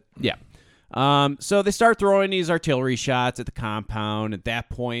place. At it. Yeah. So they start throwing these artillery shots at the compound. At that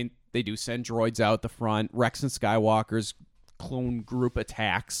point, they do send droids out the front. Rex and Skywalker's clone group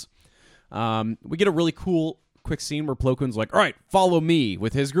attacks. We get a really cool quick scene where Plo Koon's like, all right, follow me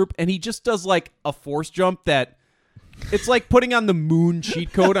with his group. And he just does like a force jump that it's like putting on the moon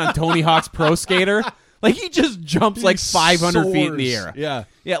cheat code on Tony Hawk's Pro Skater. Like he just jumps like 500 feet in the air. Yeah.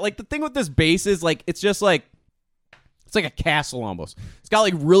 Yeah, like the thing with this base is like it's just like it's like a castle almost. It's got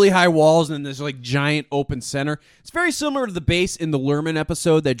like really high walls and then there's like giant open center. It's very similar to the base in the Lerman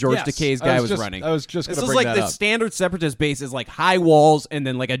episode that George Takei's guy was running. I was just going to bring bring that that up. The up. standard Separatist base is like high walls and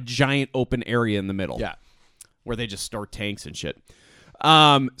then like a giant open area in the middle. Yeah. Where they just store tanks and shit.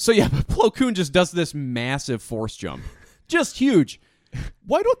 So yeah, but Plo Koon just does this massive force jump. Just huge.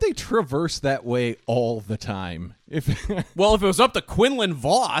 Why don't they traverse that way all the time? Well, if it was up to Quinlan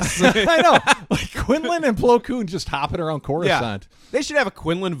Voss. I know. Like Quinlan and Plo Koon just hopping around Coruscant. Yeah. They should have a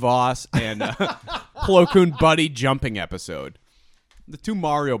Quinlan Voss and Plo Koon buddy jumping episode. The two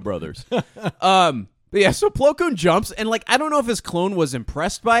Mario brothers. But yeah, so Plo Koon jumps, and like I don't know if his clone was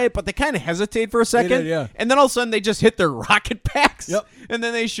impressed by it, but they kind of hesitate for a second. They did, yeah. And then all of a sudden they just hit their rocket packs. Yep. And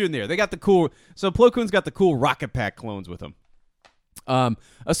then they shoot in the air. They got the cool. So Plo Koon's got the cool rocket pack clones with him.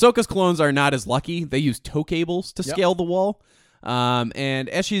 Ahsoka's clones are not as lucky. They use tow cables to scale the wall. And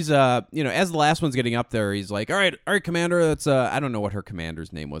as she's, as the last one's getting up there, he's like, all right, Commander, that's, I don't know what her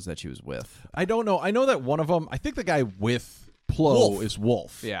commander's name was that she was with. I don't know. I know that one of them, I think the guy with Plo is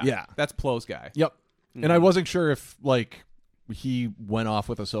Wolf. Yeah. Yeah. That's Plo's guy. Yep. Mm-hmm. And I wasn't sure if, like, he went off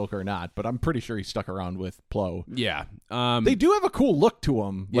with Ahsoka or not, but I'm pretty sure he stuck around with Plo. Yeah. They do have a cool look to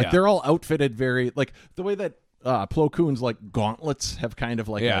them. Like, they're all outfitted very, like, the way that Plo Koon's, like, gauntlets have kind of,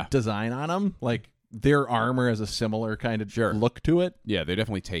 like, a design on them. Like, their armor has a similar kind of look to it. Yeah, they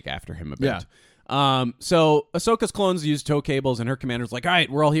definitely take after him a bit. Yeah. So Ahsoka's clones use tow cables, and her commander's like, all right,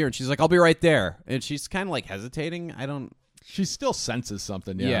 we're all here. And she's like, I'll be right there. And she's kind of, like, hesitating. She still senses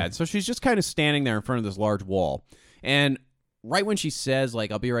something, yeah. So she's just kind of standing there in front of this large wall. And right when she says,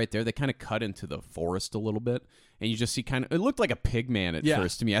 like, I'll be right there, they kind of cut into the forest a little bit. And you just see kind of, it looked like a pig man at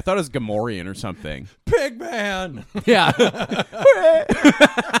first to me. I thought it was Gamorrean or something. Pig man! Yeah.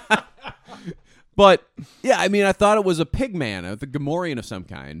 But, yeah, I mean, I thought it was a pig man, the Gamorrean of some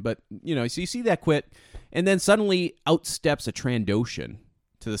kind. But, so you see that quit. And then suddenly out steps a Trandoshan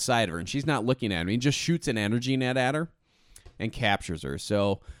to the side of her. And she's not looking at him. He just shoots an energy net at her and captures her.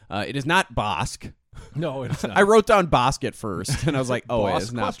 So it is not Bosk. No, it's not. I wrote down Bosk at first, and I was like, oh, Bosk,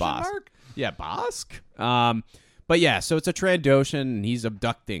 it's not Bosk. Mark? Yeah, Bosk. But yeah, so it's a Trandoshan, and he's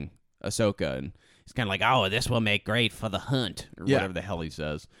abducting Ahsoka, and he's kind of like, oh, this will make great for the hunt, or whatever the hell he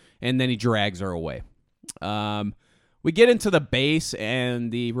says. And then he drags her away. We get into the base,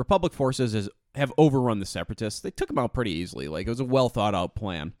 and the Republic forces have overrun the Separatists. They took them out pretty easily. Like, it was a well-thought-out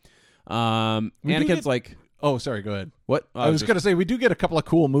plan. Anakin's like... Oh, sorry, go ahead. What? I was going to say, we do get a couple of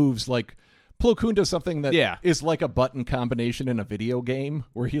cool moves, like Plo Koon does something that is like a button combination in a video game,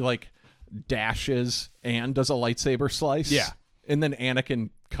 where he, like, dashes and does a lightsaber slice. Yeah. And then Anakin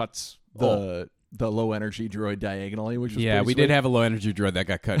cuts the low-energy droid diagonally, which was we sweet. did have a low-energy droid that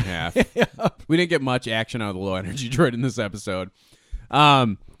got cut in half. We didn't get much action out of the low-energy droid in this episode.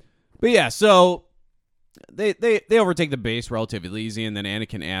 But yeah, so... They overtake the base relatively easy, and then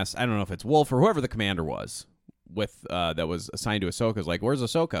Anakin asks, I don't know if it's Wolf or whoever the commander was with that was assigned to Ahsoka, like, where's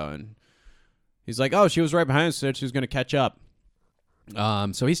Ahsoka? And he's like, oh, she was right behind us, said she was going to catch up.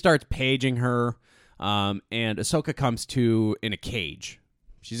 So he starts paging her, and Ahsoka comes to in a cage.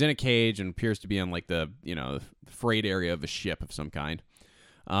 She's in a cage and appears to be on, like, the freight area of a ship of some kind.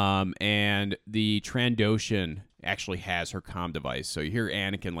 And the Trandoshan actually has her comm device. So you hear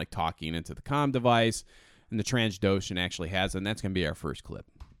Anakin, like, talking into the comm device, and the Trandoshan actually has it, and that's going to be our first clip.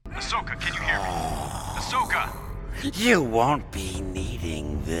 Ahsoka, can you hear me? Ahsoka! You won't be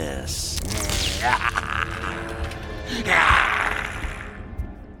needing this.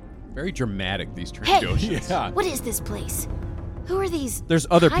 Very dramatic, these Hey! Trandoshans. What is this place? Who are these? There's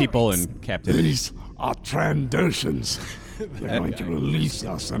other pirates? people in captivity. These are Trandoshans. They're going to release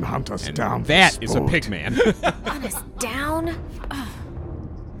us and hunt us down. That for is a sport. pig man. Hunt us down?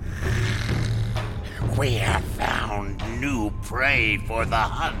 We have found new prey for the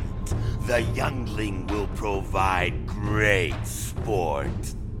hunt. The youngling will provide great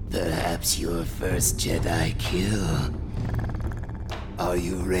sport. Perhaps your first Jedi kill. Are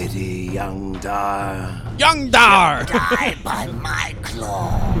you ready, young Dar? Young Dar! Die by my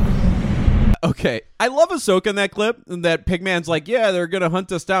claw. Okay, I love Ahsoka in that clip. And that Pigman's like, yeah, they're gonna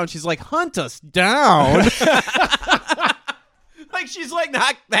hunt us down. She's like, hunt us down? Like, she's like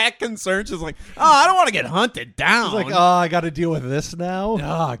not that concerned. She's like, oh, I don't want to get hunted down. She's like, oh, I got to deal with this now.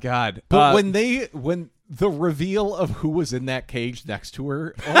 Oh God! But when the reveal of who was in that cage next to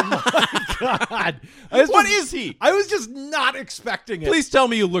her, oh my God! What is he? I was just not expecting it. Please tell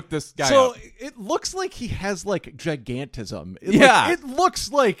me you looked this guy So up. it looks like he has like gigantism. Yeah. It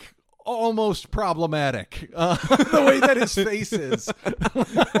looks like almost problematic the way that his face is.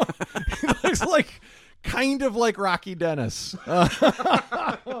 It looks like. Kind of like Rocky Dennis. I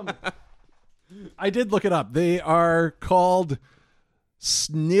did look it up. They are called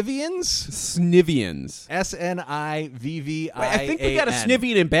Snivians. Snivians. Snivvian. I think we got a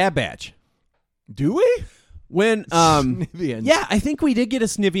Snivian in Bad Batch. Do we? When Snivians. Yeah, I think we did get a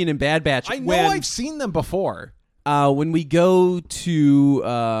Snivian in Bad Batch. I know I've seen them before. When we go to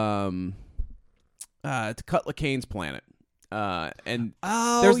Cutler Kane's planet. And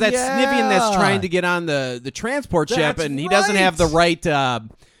there's that Snivian that's trying to get on the transport ship, and he doesn't have the right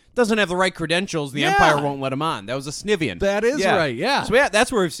credentials. The Empire won't let him on. That was a Snivian. That is right. Yeah. So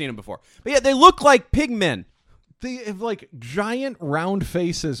that's where we've seen him before. But yeah, they look like pigmen. They have like giant round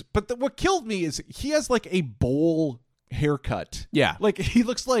faces. But what killed me is he has like a bowl haircut. Yeah. Like he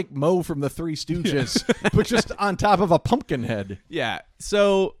looks like Mo from the Three Stooges, but just on top of a pumpkin head. Yeah.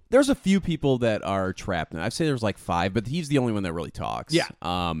 So there's a few people that are trapped now. I'd say there's like 5, but he's the only one that really talks. Yeah.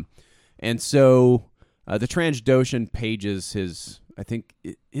 And so the Trandoshan pages I think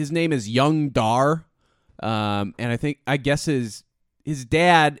his name is Young Dar. And I guess his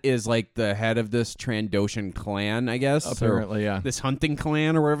dad is like the head of this Trandoshan clan, I guess. Apparently, yeah. This hunting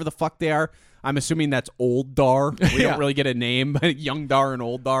clan or wherever the fuck they are. I'm assuming that's Old Dar. We don't really get a name, Young Dar and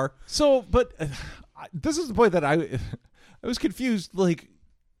Old Dar. So, but this is the point that I was confused. Like,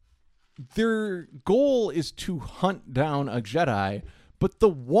 their goal is to hunt down a Jedi, but the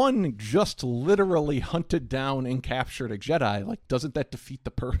one just literally hunted down and captured a Jedi. Like, doesn't that defeat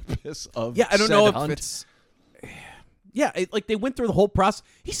the purpose of I don't know hunt? if it's... Yeah, like they went through the whole process.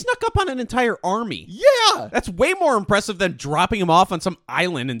 He snuck up on an entire army. Yeah. That's way more impressive than dropping him off on some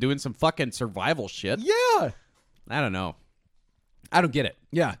island and doing some fucking survival shit. Yeah. I don't know. I don't get it.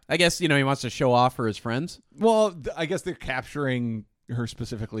 Yeah. I guess, he wants to show off for his friends. Well, I guess they're capturing her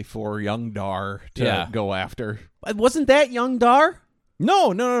specifically for Young Dar to go after. Wasn't that Young Dar?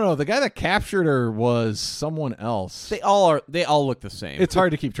 No. The guy that captured her was someone else. They all look the same. It's hard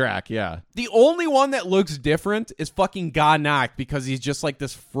to keep track, yeah. The only one that looks different is fucking Ganak because he's just like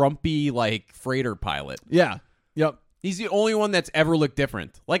this frumpy like freighter pilot. Yeah. Yep. He's the only one that's ever looked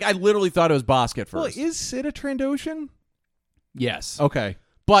different. Like I literally thought it was Bosk at first. Well, is Sid a Trandoshan? Yes. Okay.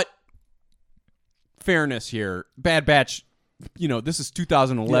 But fairness here, Bad Batch, this is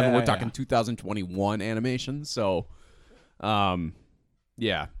 2011. We're talking 2021 animation, so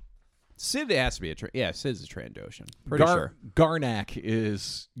yeah. Sid has to be Sid's a Trandoshan. Pretty sure. Garnak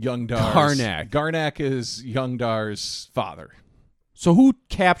is Young Dar's. Garnak is Young Dar's father. So who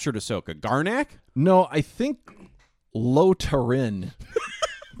captured Ahsoka? Garnak? No, I think Lotarin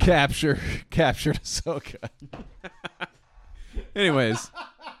captured Ahsoka. Anyways,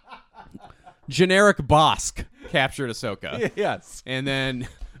 generic Bosk captured Ahsoka. Yes. And then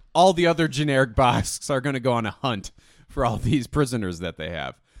all the other generic Bosks are going to go on a hunt for all these prisoners that they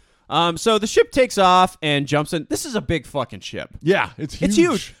have. So the ship takes off and jumps in. This is a big fucking ship. Yeah, it's huge. It's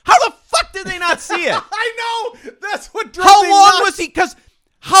huge. How the fuck did they not see it? I know. That's what drove How me long nuts. was he? Because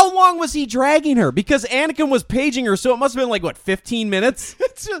how long was he dragging her? Because Anakin was paging her, so it must have been like, 15 minutes?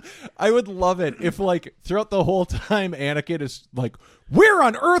 I would love it if, like, throughout the whole time, Anakin is like, where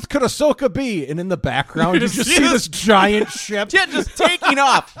on earth could Ahsoka be? And in the background, you just see this giant ship. Yeah, just taking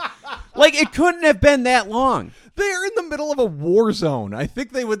off. Like, it couldn't have been that long. They're in the middle of a war zone. I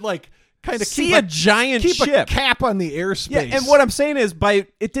think they would, like, kind of keep a giant ship. A cap on the airspace. Yeah, and what I'm saying is,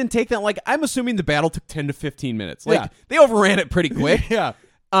 it didn't take that. Like, I'm assuming the battle took 10 to 15 minutes. Like, they overran it pretty quick. Yeah.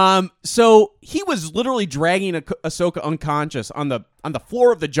 So he was literally dragging Ahsoka unconscious on the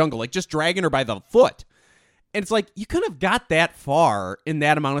floor of the jungle, like just dragging her by the foot. And it's like, you couldn't have got that far in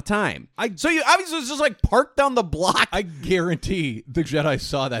that amount of time. So you obviously was just like parked down the block. I guarantee the Jedi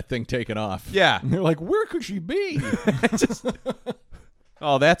saw that thing taken off. Yeah. And they're like, where could she be?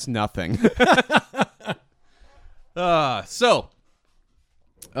 Oh, that's nothing. So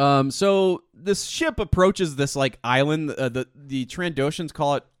So this ship approaches this like island. The Trandoshans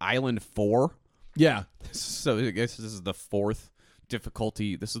call it Island 4. Yeah. So I guess this is the fourth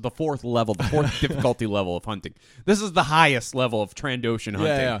difficulty. This is the fourth level, the fourth difficulty level of hunting. This is the highest level of Trandoshan hunting.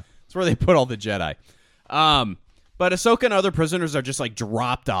 Yeah. It's where they put all the Jedi. But Ahsoka and other prisoners are just like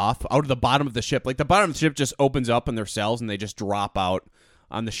dropped off out of the bottom of the ship. Like the bottom of the ship just opens up in their cells and they just drop out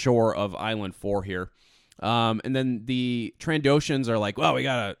on the shore of Island 4 here. And then the Trandoshans are like, well,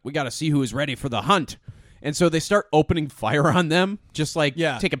 we gotta see who is ready for the hunt. And so they start opening fire on them, just like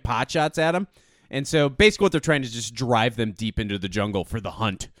taking pot shots at them. And so basically what they're trying to just drive them deep into the jungle for the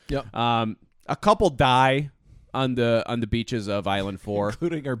hunt. Yep. A couple die on the beaches of Island 4.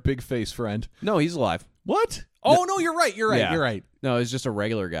 Including our big face friend. No, he's alive. What? Oh, no, you're right. Yeah. You're right. No, he's just a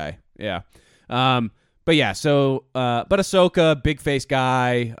regular guy. Yeah. But yeah, so but Ahsoka, big face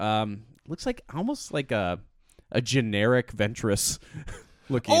guy, looks like almost like a generic Ventress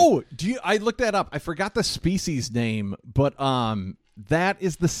looking. Oh, I looked that up. I forgot the species name, but that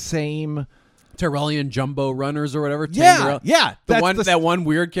is the same Tyrellian Jumbo Runners or whatever. Yeah. That one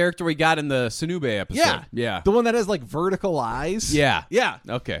weird character we got in the Sinube episode. Yeah. The one that has like vertical eyes. Yeah. Yeah.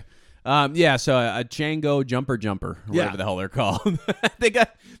 Okay. So a Chango Jumper, or whatever the hell they're called. they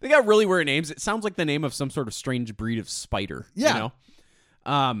got really weird names. It sounds like the name of some sort of strange breed of spider. Yeah. You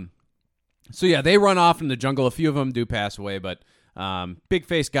know? So yeah, they run off in the jungle. A few of them do pass away, but big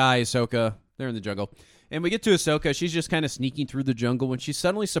face guy, Ahsoka, they're in the jungle. And we get to Ahsoka. She's just kind of sneaking through the jungle when she's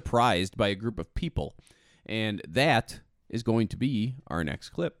suddenly surprised by a group of people. And that is going to be our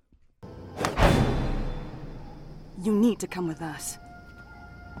next clip. You need to come with us.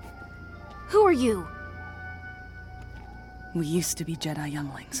 Who are you? We used to be Jedi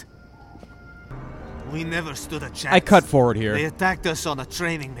younglings. We never stood a chance. I cut forward here. They attacked us on a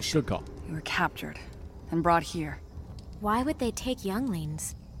training mission. Good call. We were captured and brought here. Why would they take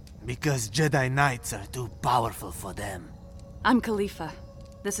younglings? Because Jedi Knights are too powerful for them. I'm Khalifa.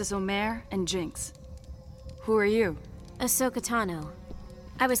 This is Omer and Jinx. Who are you? Ahsoka Tano.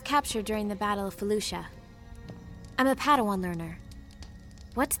 I was captured during the Battle of Felucia. I'm a Padawan learner.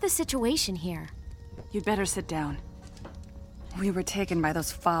 What's the situation here? You'd better sit down. We were taken by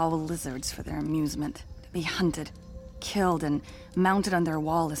those foul lizards for their amusement, to be hunted, killed, and mounted on their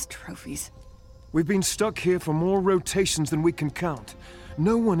wall as trophies. We've been stuck here for more rotations than we can count.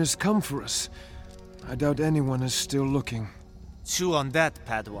 No one has come for us. I doubt anyone is still looking. Chew on that,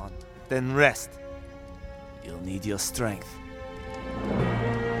 Padawan. Then rest. You'll need your strength.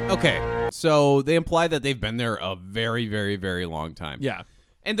 Okay, so they imply that they've been there a very, very, very long time. Yeah.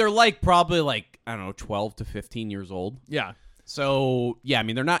 And they're probably 12 to 15 years old. Yeah. So, yeah, I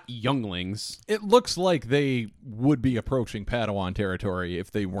mean, they're not younglings. It looks like they would be approaching Padawan territory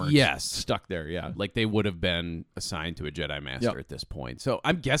if they weren't stuck there, yeah. Like they would have been assigned to a Jedi Master at this point. So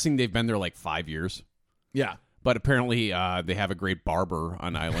I'm guessing they've been there 5 years. Yeah. But apparently they have a great barber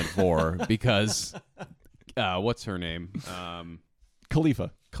on Island 4 because, what's her name?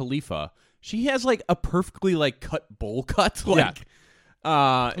 Khalifa. She has a perfectly cut bowl cut. She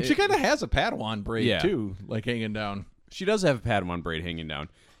kind of has a Padawan braid too, hanging down. She does have a Padawan braid hanging down.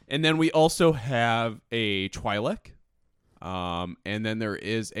 And then we also have a Twi'lek. And then there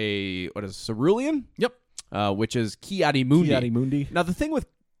is a Cerulean? Yep. Which is Ki-Adi-Mundi. Now, the thing with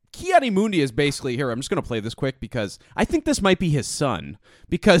Ki-Adi-Mundi is basically, here, I'm just going to play this quick because I think this might be his son.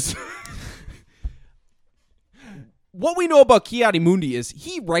 Because what we know about Ki-Adi-Mundi is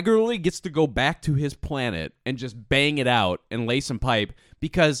he regularly gets to go back to his planet and just bang it out and lay some pipe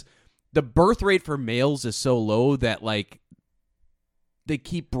because the birth rate for males is so low that, they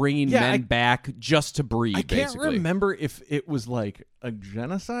keep bringing men back just to breed, I can't basically. remember if it was, a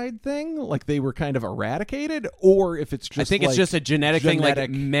genocide thing, they were kind of eradicated, or if it's just, I think it's just a genetic thing,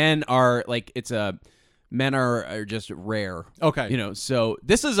 men are, men are just rare. Okay. So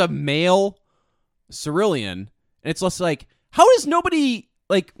this is a male Cerulean, and it's less how is nobody,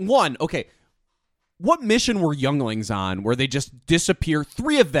 what mission were younglings on where they just disappear,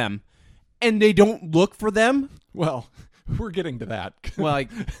 3 of them, and they don't look for them? Well, we're getting to that. Well,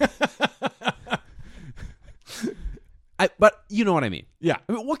 but you know what I mean. Yeah.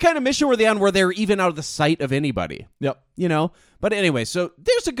 I mean, what kind of mission were they on where they were even out of the sight of anybody? Yep. But anyway, so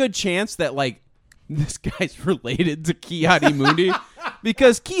there's a good chance that, this guy's related to Ki-Adi-Mundi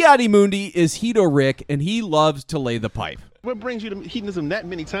because Ki-Adi-Mundi is Hito Rick, and he loves to lay the pipe. What brings you to hedonism that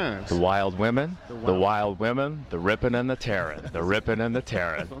many times? The wild women, the wild women, the ripping and the tearing, the ripping and the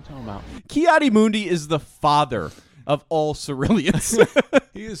tearing. That's what I'm talking about. Ki-Adi-Mundi is the father of all Ceruleans.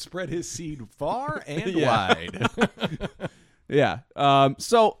 He has spread his seed far and wide. Yeah.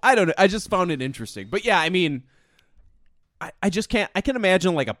 So I don't know. I just found it interesting. But yeah, I mean, I just can't. I can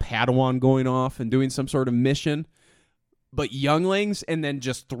imagine like a Padawan going off and doing some sort of mission, but younglings, and then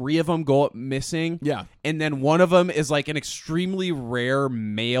just 3 of them go up missing. Yeah, and then one of them is like an extremely rare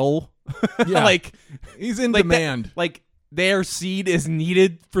male. Yeah, like he's in like demand. Like their seed is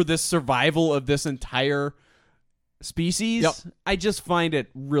needed for the survival of this entire species. Yep. I just find it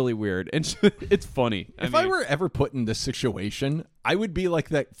really weird, and it's funny. I were ever put in this situation, I would be like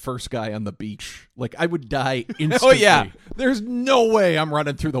that first guy on the beach. Like, I would die instantly. Oh, yeah. There's no way I'm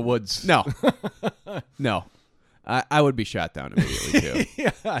running through the woods. No. No. I would be shot down immediately, too.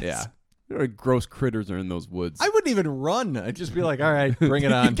 Yes. Yeah. What gross critters are in those woods. I wouldn't even run. I'd just be like, all right, bring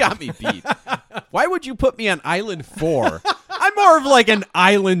it on. You got me beat. Why would you put me on Island 4? I'm more of like an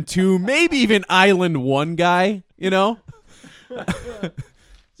Island 2, maybe even Island 1 guy, you know?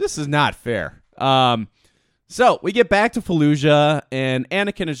 This is not fair. So we get back to Fallujah, and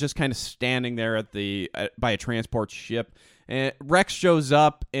Anakin is just kind of standing there at by a transport ship. And Rex shows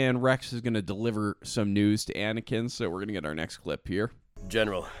up, and Rex is going to deliver some news to Anakin, so we're going to get our next clip here.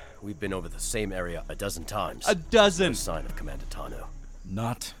 General, we've been over the same area a dozen times. A dozen! No sign of Commander Tano.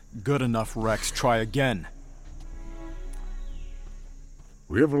 Not good enough, Rex. Try again.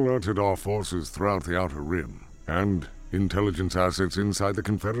 We have alerted our forces throughout the Outer Rim, and intelligence assets inside the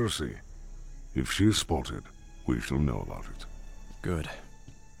Confederacy. If she's spotted, we shall know about it. Good.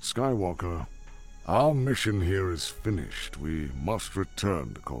 Skywalker, our mission here is finished. We must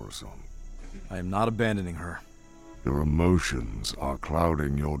return to Coruscant. I am not abandoning her. Your emotions are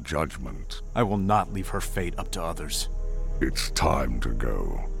clouding your judgment. I will not leave her fate up to others. It's time to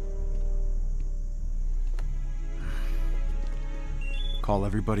go. Call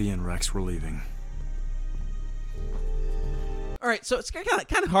everybody in, Rex. We're leaving. All right, so it's kind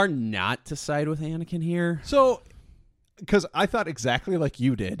of hard not to side with Anakin here. So, because I thought exactly like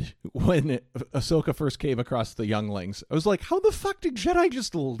you did when Ahsoka first came across the younglings. I was like, how the fuck did Jedi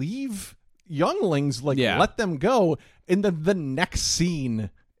just leave younglings? Like, let them go. And then the next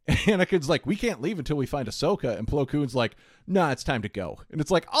scene, Anakin's like, we can't leave until we find Ahsoka. And Plo Koon's like, nah, it's time to go. And it's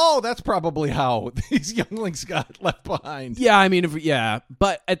like, oh, that's probably how these younglings got left behind. Yeah, I mean,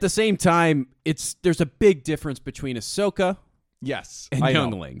 but at the same time, there's a big difference between Ahsoka. Yes, and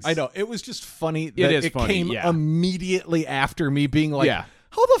younglings. I know. It was just funny that it funny, came immediately after me being like,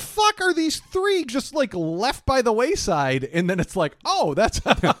 how the fuck are these 3 just like left by the wayside? And then it's like, oh, that's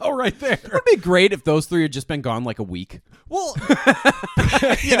how right there. It would be great if those 3 had just been gone like a week. Well,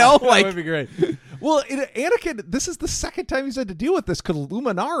 you know, like that would be great. Well, Anakin, this is the second time he's had to deal with this because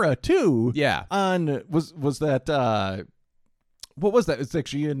Luminara too. Yeah. Was that what was that? It's like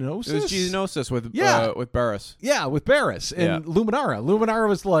Geonosis? It was Geonosis with Barriss. Yeah, with Barriss and Luminara. Luminara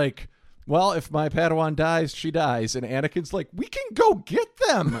was like, well, if my Padawan dies, she dies. And Anakin's like, we can go get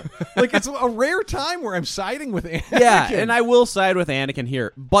them. Like, it's a rare time where I'm siding with Anakin. Yeah, and I will side with Anakin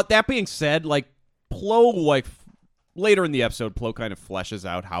here. But that being said, like, Plo, like, later in the episode, Plo kind of fleshes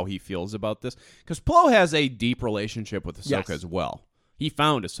out how he feels about this. Because Plo has a deep relationship with Ahsoka as well. He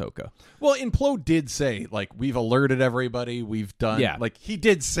found Ahsoka. Well, and Plo did say, like, we've alerted everybody, we've done... Yeah. Like, he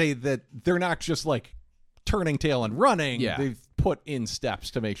did say that they're not just, like, turning tail and running. Yeah. They've put in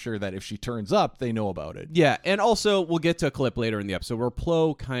steps to make sure that if she turns up, they know about it. Yeah, and also, we'll get to a clip later in the episode where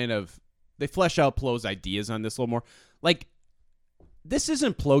Plo they flesh out Plo's ideas on this a little more. Like, this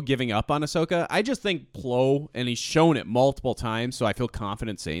isn't Plo giving up on Ahsoka. I just think Plo, and he's shown it multiple times, so I feel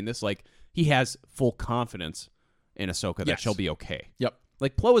confident saying this, like, he has full confidence in Ahsoka that she'll be okay. Yep.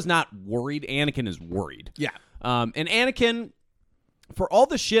 Like, Plo is not worried. Anakin is worried. Yeah. And Anakin, for all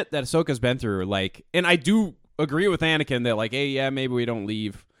the shit that Ahsoka's been through, like, and I do agree with Anakin that, like, hey, yeah, maybe we don't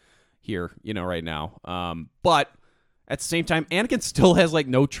leave here, you know, right now. But at the same time, Anakin still has, like,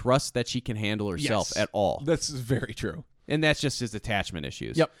 no trust that she can handle herself at all. That's very true. And that's just his attachment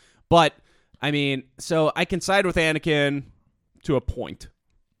issues. Yep. But, I mean, so I can side with Anakin to a point.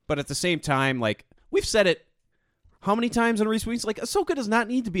 But at the same time, like, we've said it how many times in recent weeks? Like, Ahsoka does not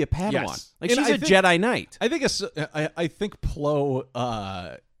need to be a Padawan. Yes. Like, she's a Jedi Knight. I think Plo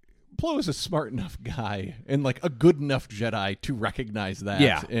is a smart enough guy and, like, a good enough Jedi to recognize that.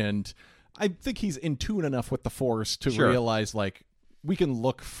 Yeah. And I think he's in tune enough with the Force to realize, like, we can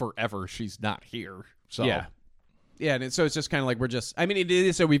look forever. She's not here. So yeah. Yeah, and so it's just kind of like we're just... I mean, it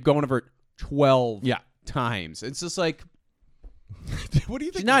is so we've gone over 12 times. It's just like... What do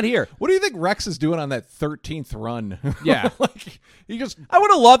you think? She's not here. What do you think Rex is doing on that 13th run? Yeah. Like, he just... I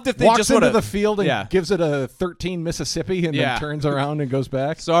would have loved if they walks just into the field and gives it a 13 Mississippi and Yeah. then turns around and goes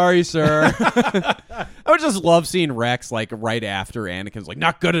back. Sorry, sir. I would just love seeing Rex, like, right after Anakin's like,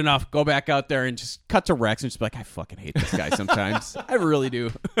 not good enough. Go back out there and just cut to Rex and just be like, I fucking hate this guy sometimes. I really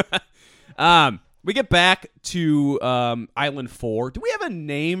do. We get back to Island 4. Do we have a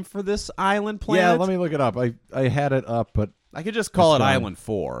name for this island planet? Yeah, let me look it up. I had it up, but I could just call it Island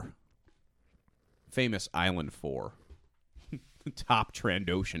 4. Famous Island 4. Top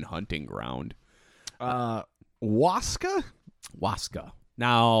Trandoshan hunting ground. Waska? Waska.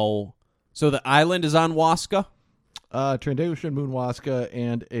 Now, so the island is on Waska? Trandoshan, Moon Waska,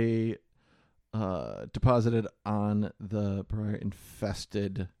 and a deposited on the prior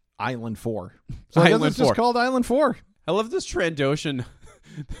infested Island 4. So Island it's just called Island 4. I love this Trandoshan.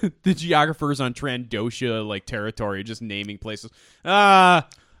 The geographers on Trandosha like territory just naming places.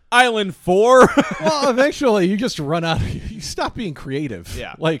 Island 4. Well, eventually you just run out. You stop being creative.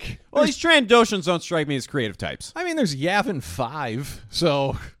 Yeah. Well, these Trandoshans don't strike me as creative types. I mean, there's Yavin 5,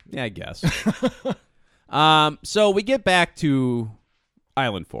 so yeah, I guess. So we get back to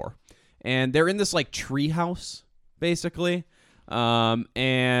Island 4, and they're in this like tree house basically.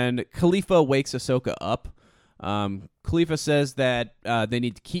 And Khalifa wakes Ahsoka up. Khalifa says that they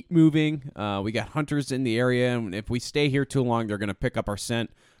need to keep moving. We got hunters in the area, and if we stay here too long, they're going to pick up our scent.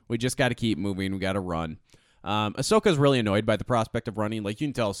 We just got to keep moving. We got to run. Ahsoka's really annoyed by the prospect of running. Like, you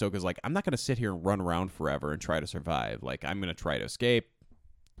can tell Ahsoka's like, I'm not going to sit here and run around forever and try to survive. Like, I'm going to try to escape.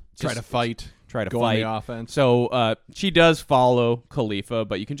 Try to fight. Go on the offense. So she does follow Khalifa,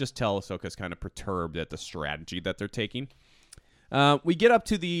 but you can just tell Ahsoka's kind of perturbed at the strategy that they're taking. We get up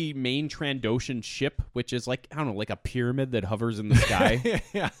to the main Trandoshan ship, which is like, I don't know, like a pyramid that hovers in the sky.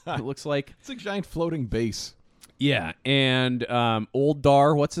 Yeah. It looks like. It's a giant floating base. Yeah, and Old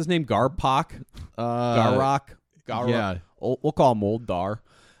Dar, what's his name? Garpak? Garrock? Yeah. We'll call him Old Dar.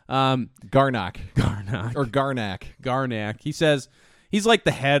 Garnak. Or Garnak. He says he's like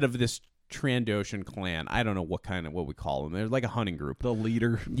the head of this Trandoshan clan. I don't know what we call them. They're like a hunting group. The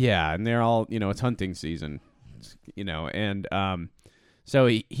leader. Yeah, and they're all, it's hunting season. And so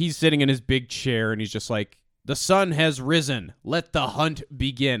he's sitting in his big chair and he's just like, the sun has risen, let the hunt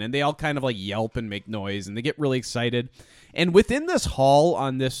begin. And they all kind of like yelp and make noise and they get really excited. And within this hall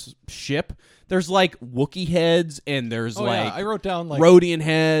on this ship, there's like Wookiee heads and there's I wrote down like Rodian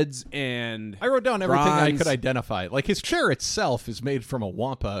heads, and I wrote down everything I bronze. could identify. Like his chair itself is made from a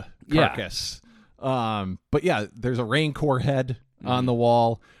Wampa carcass. But yeah, there's a Rancor head on the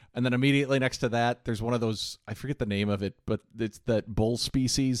wall. And then immediately next to that, there's one of those, I forget the name of it, but it's that bull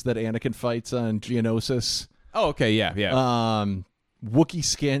species that Anakin fights on Geonosis. Oh, okay, yeah. Wookiee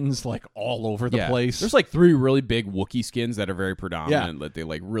skins, like, all over the place. There's, like, 3 really big Wookiee skins that are very predominant that they,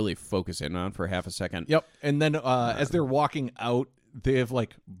 like, really focus in on for half a second. Yep. And then as they're walking out, they have,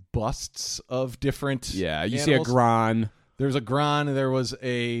 like, busts of different animals. See a Gron. There's a Gron. There was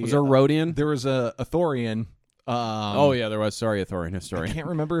a... Was there a Rodian? There was a Thorian. There was. Sorry, a Thorian historian. I can't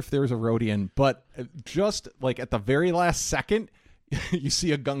remember if there was a Rodian, but just like at the very last second, you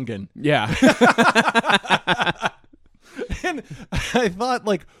see a Gungan. Yeah. And I thought,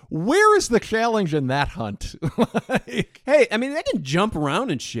 like, where is the challenge in that hunt? Hey, I mean, they can jump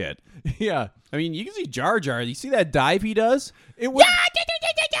around and shit. Yeah. I mean, you can see Jar Jar. You see that dive he does? It would,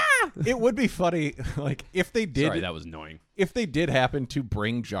 it would be funny, like, if they did. Sorry, that was annoying. If they did happen to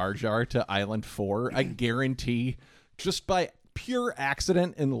bring Jar Jar to Island 4, I guarantee, just by pure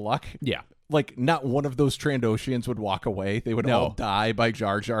accident and luck, like, not one of those Trandoshians would walk away. They would all die by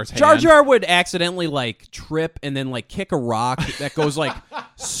Jar Jar's hand. Jar Jar would accidentally, like, trip and then, like, kick a rock that goes, like,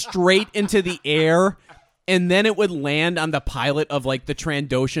 straight into the air, and then it would land on the pilot of, like, the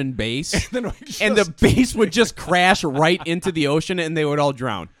Trandoshan base, and the base would just crash right into the ocean, and they would all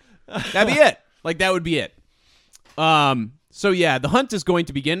drown. That'd be it. Like, that would be it. So, yeah, the hunt is going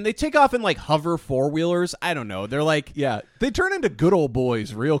to begin. They take off in, like, hover four-wheelers. I don't know. They're like... Yeah, they turn into good old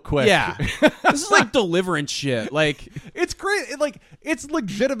boys real quick. Yeah. This is, like, Deliverance shit. Like... It's great. Like, it's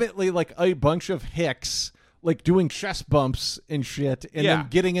legitimately, like, a bunch of hicks, like, doing chest bumps and shit, and then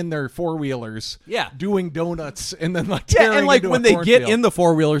getting in their four-wheelers. Yeah. Doing donuts, and then, like, tearing and, like, into when a they get cornfield. in the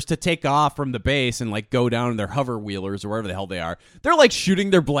four-wheelers to take off from the base and, like, go down in their hover-wheelers or wherever the hell they are, they're, like,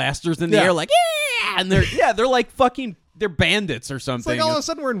 shooting their blasters in the air, like, yeah! And they're like, fucking... They're bandits or something. It's like all of a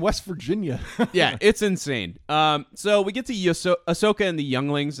sudden we're in West Virginia. Yeah, it's insane. So we get to Ahsoka and the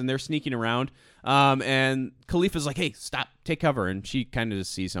younglings, and they're sneaking around. And Khalifa's like, hey, stop, take cover. And she kind of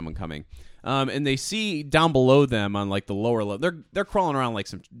just sees someone coming. And they see down below them on, like, the lower level. They're crawling around, like,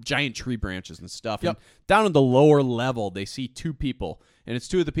 some giant tree branches and stuff. Yep. And down at the lower level, they see 2 people. And it's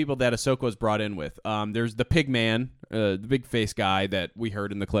 2 of the people that Ahsoka was brought in with. There's the pig man, the big face guy that we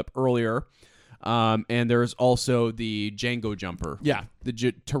heard in the clip earlier. And there's also the Django jumper. Yeah.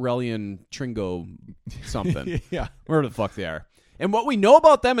 The Torellian Tringo something. Yeah. Wherever the fuck they are. And what we know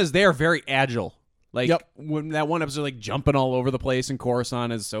about them is they are very agile. Like, when that one episode, like, jumping all over the place in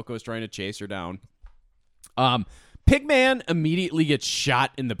Coruscant as Ahsoka was trying to chase her down. Pigman immediately gets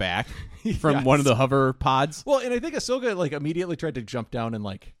shot in the back from one of the hover pods. Well, and I think Ahsoka like immediately tried to jump down and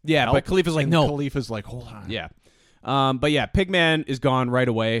like help, but Khalifa's like, and no. Khalifa's like, hold on. Yeah. But yeah, Pigman is gone right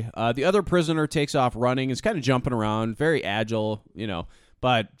away. The other prisoner takes off running, is kind of jumping around, very agile,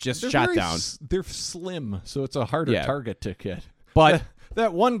 but just shot down. They're slim, so it's a harder target to hit. But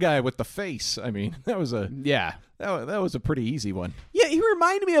that one guy with the face, I mean, that was a pretty easy one. Yeah, he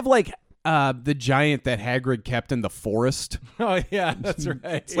reminded me of like the giant that Hagrid kept in the forest. Oh yeah, that's right.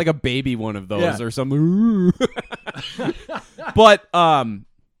 It's like a baby one of those or something. But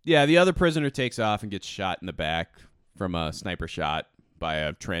the other prisoner takes off and gets shot in the back from a sniper shot by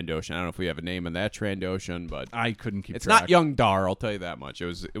a Trandoshan. I don't know if we have a name on that Trandoshan, but I couldn't keep It's track. not young Dar, I'll tell you that much.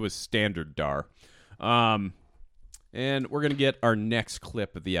 It was standard Dar. And we're going to get our next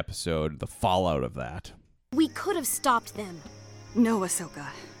clip of the episode, the fallout of that. We could have stopped them. No, Ahsoka.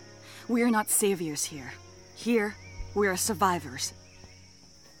 We are not saviors here. Here, we are survivors.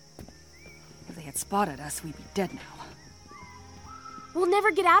 If they had spotted us, we'd be dead now. We'll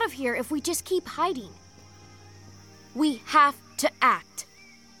never get out of here if we just keep hiding. We have to act.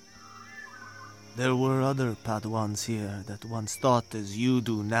 There were other Padawans here that once thought as you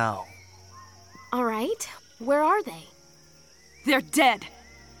do now. All right, where are they? They're dead.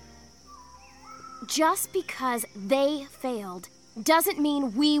 Just because they failed doesn't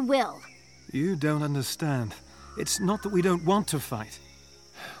mean we will. You don't understand. It's not that we don't want to fight.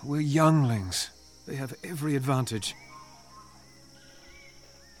 We're younglings. They have every advantage.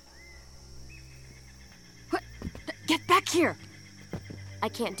 What? Get back here! I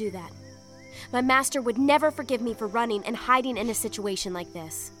can't do that. My master would never forgive me for running and hiding in a situation like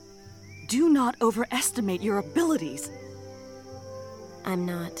this. Do not overestimate your abilities. I'm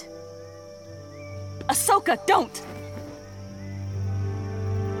not. Ahsoka, don't!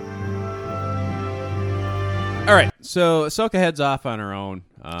 All right, so Ahsoka heads off on her own.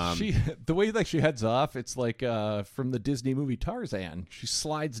 The way that she heads off, it's like from the Disney movie Tarzan. She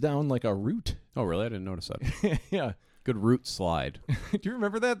slides down like a root. Oh, really? I didn't notice that. Yeah. Good root slide. Do you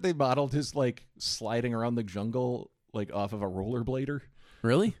remember that? They modeled his like sliding around the jungle like off of a rollerblader.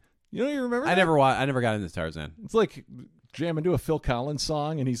 Really? You remember that? I never got into Tarzan. It's like jamming to a Phil Collins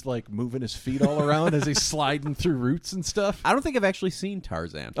song and he's like moving his feet all around as he's sliding through roots and stuff. I don't think I've actually seen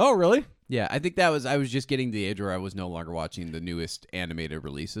Tarzan. Oh, really? Yeah, I think I was just getting to the age where I was no longer watching the newest animated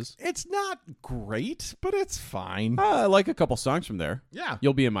releases. It's not great, but it's fine. I like a couple songs from there. Yeah.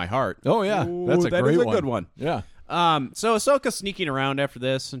 You'll Be in My Heart. Oh, yeah. Ooh, That's a great one. good one. Yeah. So Ahsoka's sneaking around after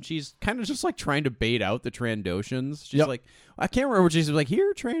this, and she's kind of just like trying to bait out the Trandoshans. She's like, I can't remember what she's like,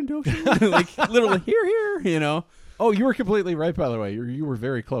 here, Trandoshan. Like, literally, here, Oh, you were completely right, by the way. You were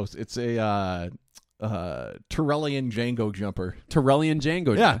very close. It's a Tyrellian Django jumper. Tyrellian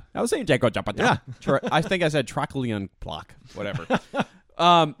Django. Yeah. I was saying Django jumper. Yeah. I think I said Troclian block. Whatever. So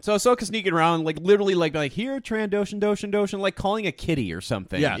Ahsoka's sneaking around, like literally like here, Trandoshan, like calling a kitty or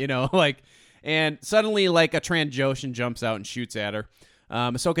something. Yeah. And suddenly like a Trandoshan jumps out and shoots at her.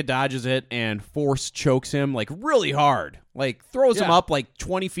 Ahsoka dodges it and force chokes him like really hard. Like throws him up like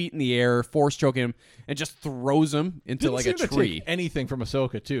 20 feet in the air, force choke him, and just throws him into Didn't like seem a to tree. take anything from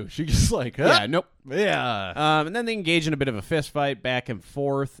Ahsoka too. She just like nope. Yeah. And then they engage in a bit of a fist fight back and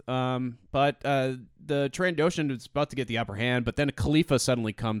forth. But the Trandoshan is about to get the upper hand, but then Khalifa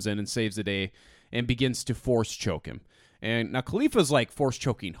suddenly comes in and saves the day and begins to force choke him. And now Khalifa's like force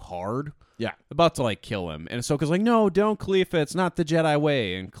choking hard. Yeah. About to like kill him. And Ahsoka's like, no, don't, Khalifa. It's not the Jedi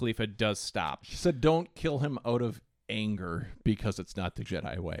way. And Khalifa does stop. She said, don't kill him out of anger because it's not the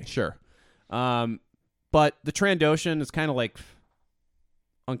Jedi way. Sure. But the Trandoshan is kind of like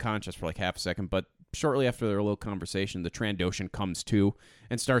unconscious for like half a second. But shortly after their little conversation, the Trandoshan comes to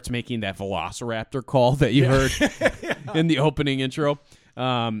and starts making that Velociraptor call that you heard in the opening intro.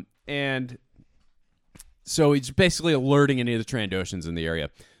 And so he's basically alerting any of the Trandoshans in the area.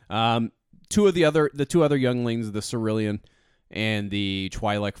 The two other younglings, the Cerulean and the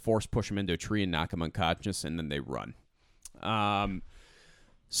Twi'lek, force push him into a tree and knock him unconscious, and then they run.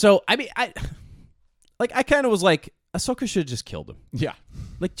 So I mean, I kind of was like, Ahsoka should have just killed him. Yeah,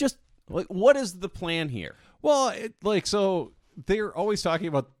 what is the plan here? Well, so they're always talking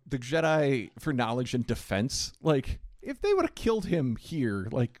about the Jedi for knowledge and defense. Like, if they would have killed him here,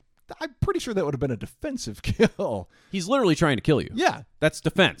 like, I'm pretty sure that would have been a defensive kill. He's literally trying to kill you. Yeah. That's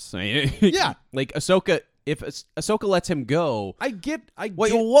defense. I mean, yeah. Like, Ahsoka, if Ahsoka lets him go... I get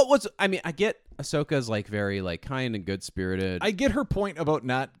Ahsoka's, like, very, like, kind and good-spirited. I get her point about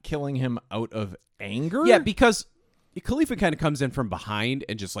not killing him out of anger. Yeah, because Khalifa kind of comes in from behind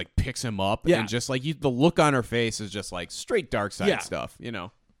and just, like, picks him up. Yeah. And just, like, the look on her face is just, like, straight dark side stuff,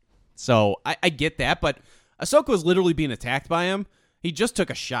 So, I get that, but Ahsoka was literally being attacked by him. He just took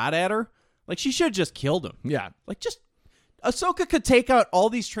a shot at her. Like, she should have just killed him. Yeah. Like, just... Ahsoka could take out all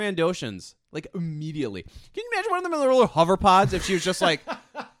these Trandoshans, like, immediately. Can you imagine one of them in their little hover pods if she was just like,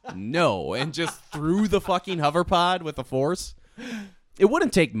 no, and just threw the fucking hover pod with the Force? It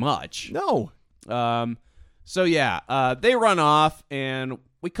wouldn't take much. No. So, yeah, they run off, and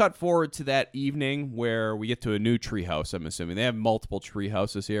we cut forward to that evening where we get to a new treehouse, I'm assuming. They have multiple tree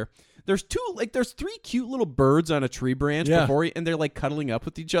houses here. There's three cute little birds on a tree branch before you, and they're, like, cuddling up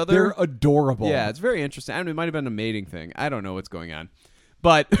with each other. They're adorable. Yeah, it's very interesting. I mean, it might have been a mating thing. I don't know what's going on.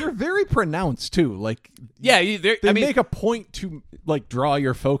 But they're very pronounced, too. Like, yeah, they make a point to, like, draw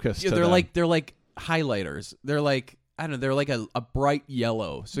your focus to they're them. they're like highlighters. They're like, I don't know, they're like a bright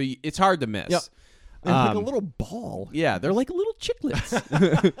yellow. So it's hard to miss. Yep. They're like a little ball. Yeah, they're like little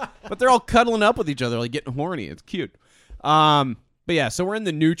chiclets. But they're all cuddling up with each other, like getting horny. It's cute. But yeah, so we're in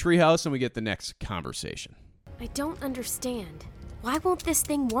the new treehouse, and we get the next conversation. I don't understand. Why won't this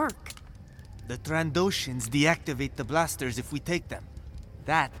thing work? The Trandoshans deactivate the blasters if we take them.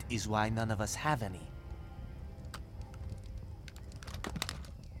 That is why none of us have any.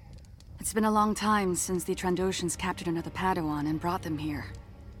 It's been a long time since the Trandoshans captured another Padawan and brought them here.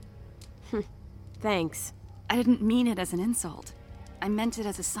 Thanks. I didn't mean it as an insult. I meant it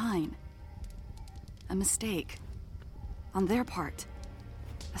as a sign. A mistake. On their part.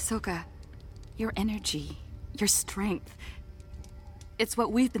 Ahsoka, your energy, your strength. It's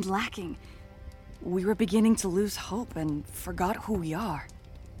what we've been lacking. We were beginning to lose hope and forgot who we are.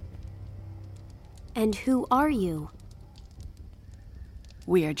 And who are you?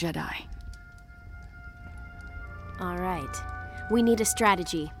 We are Jedi. All right. We need a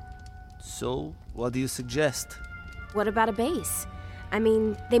strategy. So, what do you suggest? What about a base? I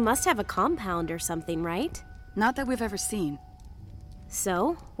mean, they must have a compound or something, right? Not that we've ever seen.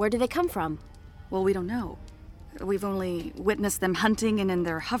 So, where do they come from? Well, we don't know. We've only witnessed them hunting and in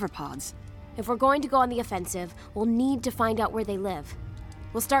their hoverpods. If we're going to go on the offensive, we'll need to find out where they live.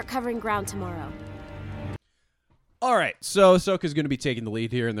 We'll start covering ground tomorrow. All right, so Ahsoka's going to be taking the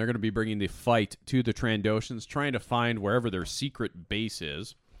lead here, and they're going to be bringing the fight to the Trandoshans, trying to find wherever their secret base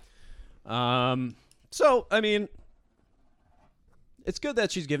is. So, I mean, it's good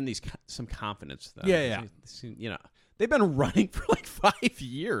that she's given these some confidence to them. Yeah. You know, they've been running for like 5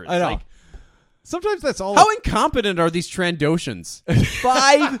 years. I know. Like, sometimes that's all. How incompetent are these Trandoshans?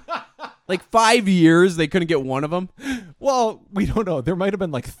 5 years, they couldn't get one of them? Well, we don't know. There might have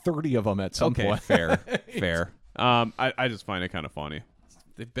been like 30 of them at some point. Fair. I just find it kind of funny.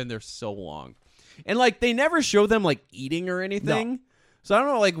 They've been there so long. And, like, they never show them, like, eating or anything. No. So I don't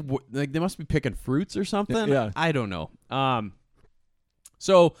know, like they must be picking fruits or something. Yeah. I don't know.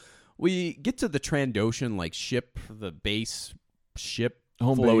 So we get to the Trandoshan, like, ship, the base ship,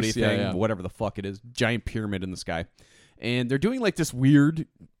 home floaty base, thing, whatever the fuck it is, giant pyramid in the sky. And they're doing, like, this weird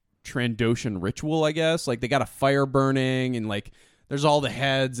Trandoshan ritual, I guess. Like, they got a fire burning, and, like, there's all the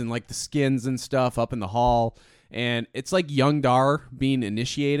heads and, like, the skins and stuff up in the hall. And it's like young Dar being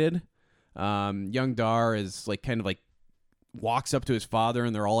initiated. Young Dar is, like, kind of, like, walks up to his father,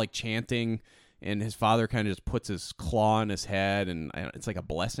 and they're all, like, chanting, and his father kind of just puts his claw on his head, and it's like a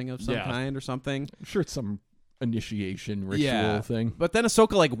blessing of some kind or something. I'm sure it's some initiation ritual thing. But then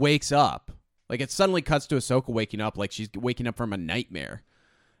Ahsoka, like, wakes up. Like, it suddenly cuts to Ahsoka waking up, like she's waking up from a nightmare.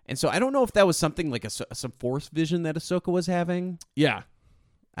 And so I don't know if that was something like some Force vision that Ahsoka was having. Yeah.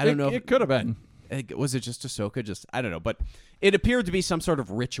 I don't know. It could have been. Was it just Ahsoka? I don't know. But it appeared to be some sort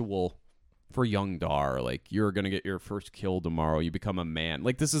of ritual for young Dar. Like, you're going to get your first kill tomorrow. You become a man.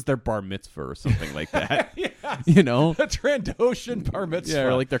 Like, this is their bar mitzvah or something like that. Yes. You know? A Trandoshan bar mitzvah. Yeah,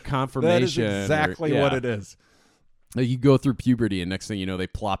 or like their confirmation. That is exactly what it is. Like, you go through puberty, and next thing you know, they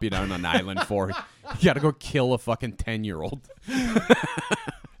plop you down on an island for you got to go kill a fucking 10-year-old.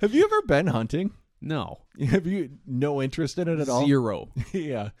 Have you ever been hunting? No. Have you no interest in it at all? Zero.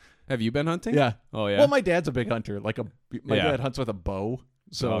 Yeah. Have you been hunting? Yeah. Oh, yeah? Well, my dad's a big hunter. Like, my dad hunts with a bow.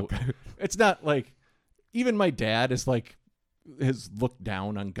 So it's not like, even my dad is like, has looked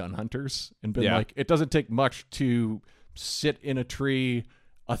down on gun hunters and been like, it doesn't take much to sit in a tree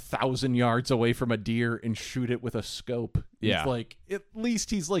 1,000 yards away from a deer and shoot it with a scope. Yeah. He's like, at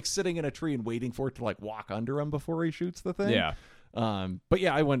least he's like sitting in a tree and waiting for it to like walk under him before he shoots the thing. Yeah. But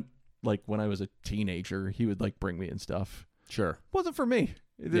yeah, I went, like, when I was a teenager, he would like bring me and stuff. Sure. Wasn't for me.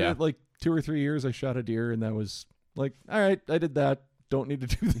 Yeah. Like 2 or 3 years I shot a deer, and that was like, all right, I did that. Don't need to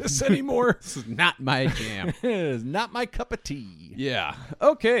do this anymore. This is not my jam. It is not my cup of tea. Yeah.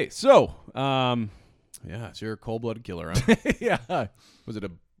 Okay. So, so you're a cold-blooded killer, huh? Yeah. Was it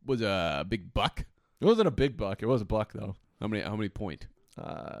a big buck? It wasn't a big buck. It was a buck though. How many point?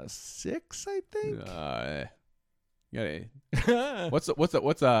 6, I think. What's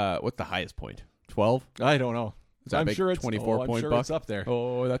the highest point? 12? I don't know. I'm sure it's 24 point buck. It's up there.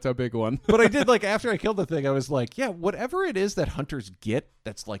 Oh, that's a big one. But I did after I killed the thing, I was like, yeah, whatever it is that hunters get,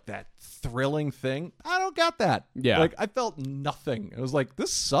 that's like that thrilling thing. I don't got that. Yeah, I felt nothing. I was like,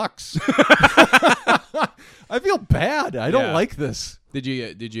 this sucks. I feel bad. I don't like this. Did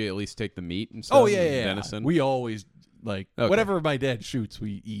you at least take the meat and stuff? Oh yeah. Venison. We always whatever my dad shoots,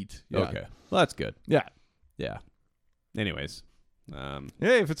 we eat. Yeah. Okay, well that's good. Yeah. Anyways.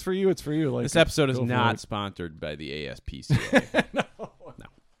 Hey, if it's for you, it's for you. This episode is not sponsored by the ASPCA.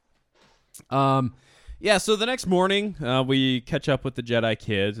 No. So the next morning, we catch up with the Jedi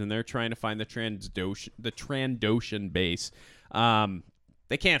kids, and they're trying to find the Trandoshan base.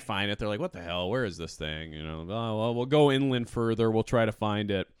 They can't find it. They're like, "What the hell? Where is this thing?" Well, we'll go inland further. We'll try to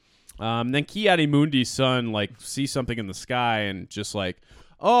find it. Then Ki-Adi-Mundi's son sees something in the sky and just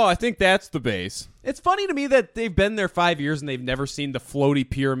oh, I think that's the base. It's funny to me that they've been there 5 years and they've never seen the floaty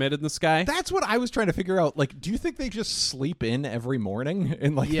pyramid in the sky. That's what I was trying to figure out. Do you think they just sleep in every morning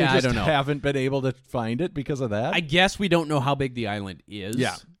and they I just don't know. haven't been able to find it because of that? I guess we don't know how big the island is.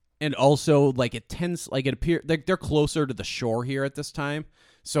 Yeah. And also, it tends, it appears, they're closer to the shore here at this time.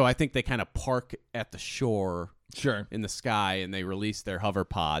 So I think they kind of park at the shore in the sky and they release their hover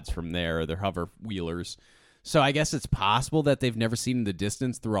pods from there, their hover wheelers. So I guess it's possible that they've never seen in the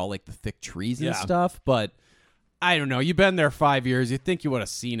distance through all the thick trees and stuff. But I don't know. You've been there 5 years. You'd think you would have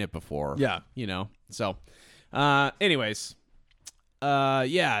seen it before. Yeah. So anyways.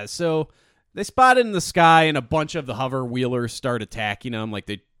 So they spot it in the sky and a bunch of the hover wheelers start attacking them.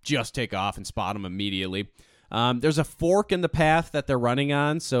 They just take off and spot them immediately. There's a fork in the path that they're running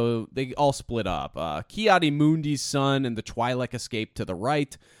on, so they all split up. Ki-Adi-Mundi's son and the Twi'lek escape to the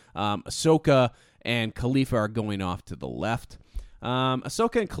right. Ahsoka and Khalifa are going off to the left.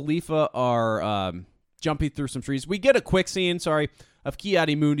 Ahsoka and Khalifa are jumping through some trees. We get a quick scene, of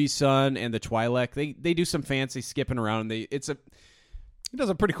Ki-Adi-Mundi's son and the Twi'lek. They do some fancy skipping around. He does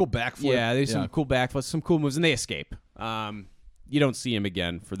a pretty cool backflip. Yeah, they do some cool backflips, some cool moves, and they escape. You don't see him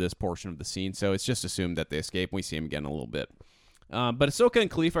again for this portion of the scene, so it's just assumed that they escape, and we see him again in a little bit. But Ahsoka and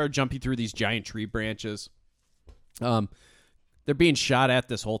Khalifa are jumping through these giant tree branches. They're being shot at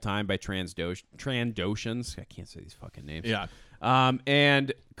this whole time by Trandoshans. I can't say these fucking names. Yeah.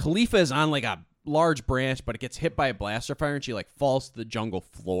 And Khalifa is on a large branch, but it gets hit by a blaster fire, and she falls to the jungle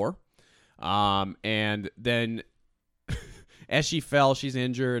floor. And then as she fell, she's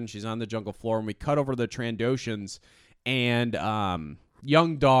injured, and she's on the jungle floor. And we cut over to the Trandoshans, and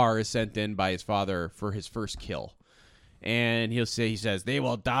young Dar is sent in by his father for his first kill. And he says, "They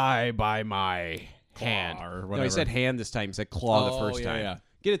will die by my hand." Or no, he said hand this time. He said claw the first time. Yeah.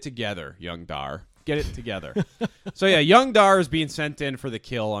 Get it together, young Dar. Get it together. So young Dar is being sent in for the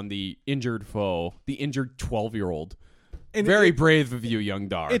kill on the injured foe, the injured 12-year-old. And very brave of you, young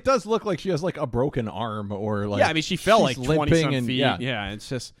Dar. It does look like she has a broken arm or she fell 20-some feet. Yeah, it's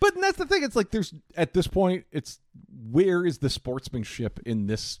just. But that's the thing. It's there's at this point, it's where is the sportsmanship in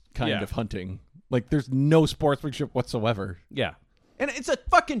this kind of hunting? There's no sportsmanship whatsoever. Yeah, and it's a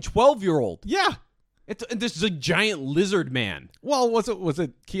fucking 12-year-old. Yeah. This is a giant lizard man. Well, was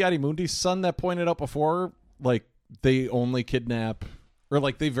it Ki-Adi-Mundi's son that pointed out before? They only kidnap, or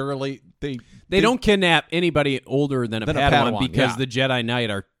they don't kidnap anybody older than a Padawan because the Jedi Knight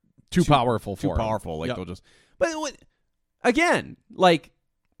are too powerful. Too powerful. They'll just. But again,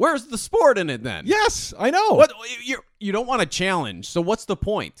 where's the sport in it then? Yes, I know. What you don't want to challenge. So what's the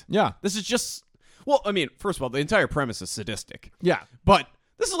point? Yeah, this is just. Well, I mean, first of all, the entire premise is sadistic. Yeah, but.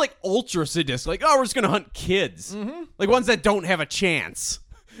 This is ultra sadistic. We're just going to hunt kids. Mm-hmm. Ones that don't have a chance.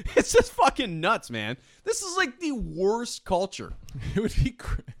 It's just fucking nuts, man. This is the worst culture. It would be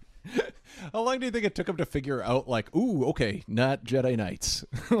How long do you think it took them to figure out, ooh, okay, not Jedi Knights?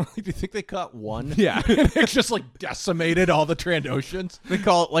 Do you think they caught one? Yeah. It's just, decimated all the Trandoshans? They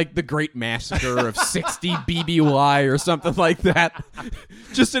call it, the Great Massacre of 60 BBY or something like that.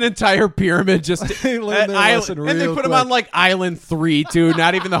 Just an entire pyramid just they learned their lesson real and they put quick. them on, Island 3, too.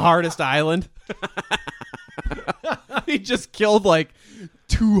 Not even the hardest island. He just killed,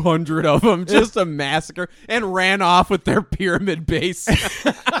 200 of them. Just a massacre. And ran off with their pyramid base.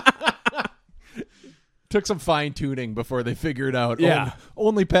 Took some fine-tuning before they figured out. Yeah.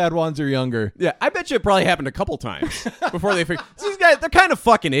 Only Padawans are younger. Yeah, I bet you it probably happened a couple times before they figured. These guys, they're kind of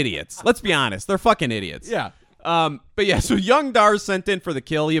fucking idiots. Let's be honest. They're fucking idiots. Yeah. But yeah, so young Dar's sent in for the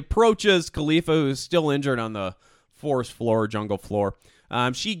kill. He approaches Khalifa, who's still injured on the forest floor, jungle floor.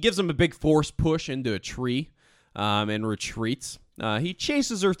 She gives him a big force push into a tree and retreats. He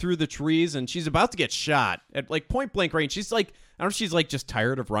chases her through the trees, and she's about to get shot at like point blank range. She's like, I don't know if she's like just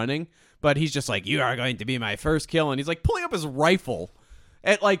tired of running, but he's just like, you are going to be my first kill. And he's like pulling up his rifle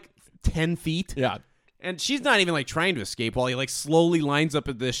at like 10 feet. Yeah. And she's not even like trying to escape while he like slowly lines up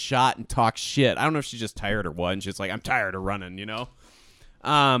at this shot and talks shit. I don't know if she's just tired or what. And she's like, I'm tired of running, you know?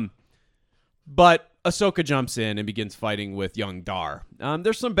 But Ahsoka jumps in and begins fighting with young Dar.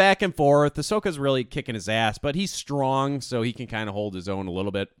 There's some back and forth. Ahsoka's really kicking his ass, but he's strong, so he can kind of hold his own a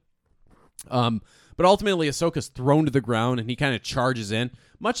little bit. But ultimately, Ahsoka's thrown to the ground, and he kind of charges in,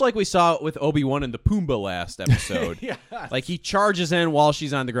 much like we saw with Obi-Wan in the Pumbaa last episode. Yeah. Like, he charges in while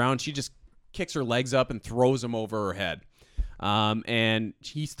she's on the ground. She just kicks her legs up and throws him over her head. And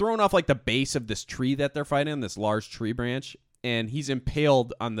he's thrown off, like, the base of this tree that they're fighting, this large tree branch, and he's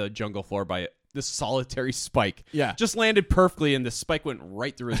impaled on the jungle floor by this solitary spike. Yeah. Just landed perfectly, and the spike went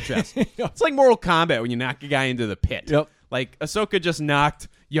right through his chest. It's like Mortal Kombat when you knock a guy into the pit. Yep. Like, Ahsoka just knocked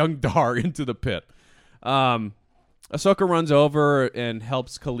young Dar into the pit. Ahsoka runs over and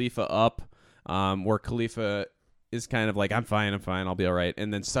helps Khalifa up, where Khalifa is kind of like, I'm fine, I'll be all right.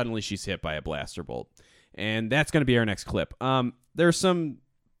 And then suddenly she's hit by a blaster bolt. And that's going to be our next clip. There's some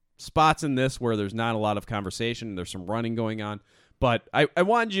spots in this where there's not a lot of conversation. There's some running going on. But I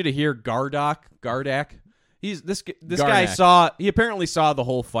wanted you to hear Gardak. He's this guy he apparently saw the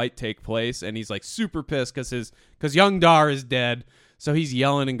whole fight take place, and he's like super pissed because young Dar is dead. So he's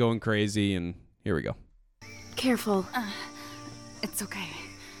yelling and going crazy, and here we go. Careful. It's okay.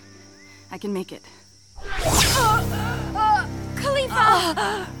 I can make it.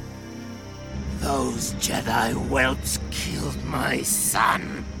 Khalifa! Those Jedi whelps killed my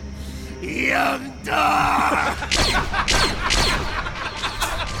son, young Dar!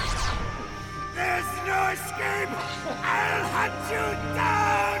 There's no escape! I'll hunt you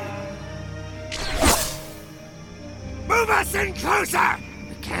down! Move us in closer!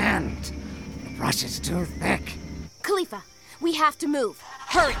 We can't. The brush is too thick. Khalifa, we have to move.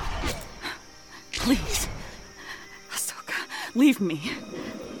 Hurry! Please. Ahsoka, leave me.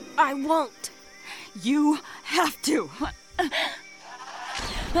 I won't. You have to.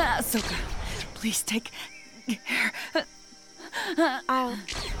 Ahsoka, please take care. I'll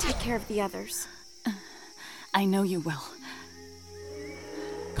take care of the others. I know you will.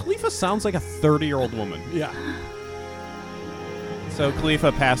 Khalifa sounds like a 30-year-old woman. Yeah. So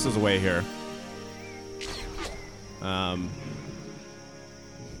Khalifa passes away here.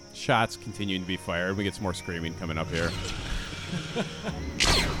 Shots continuing to be fired. We get some more screaming coming up here.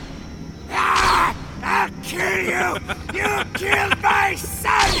 I'll kill you! You killed my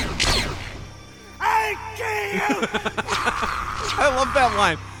son! I'll kill you! I love that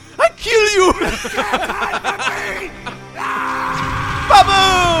line. I kill you! Babu!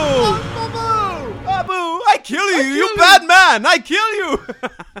 Babu! I kill you! You bad man! I kill you!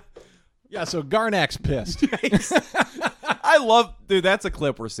 Yeah, so Garnak's pissed. I love... Dude, that's a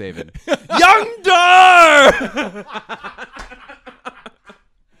clip we're saving. Young Dar!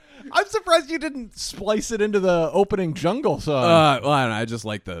 I'm surprised you didn't splice it into the opening jungle song. Well, I don't know. I just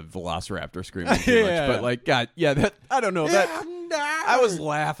like the Velociraptor screaming too much. But, like, God, yeah, that... I don't know. That I was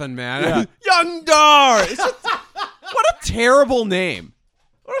laughing, man. Yeah. Young Dar! It's just, what a terrible name.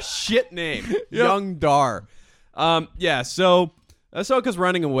 What a shit name. Yep. Young Dar. Yeah, so... Ahsoka's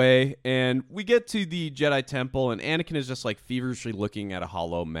running away, and we get to the Jedi Temple, and Anakin is just, like, feverishly looking at a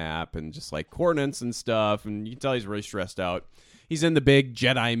hollow map and just, like, coordinates and stuff, and you can tell he's really stressed out. He's in the big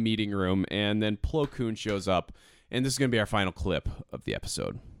Jedi meeting room, and then Plo Koon shows up, and this is going to be our final clip of the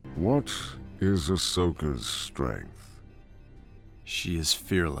episode. What is Ahsoka's strength? She is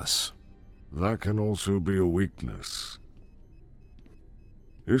fearless. That can also be a weakness.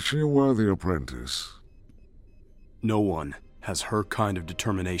 Is she a worthy apprentice? No one has her kind of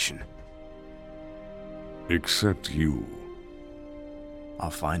determination. Except you. I'll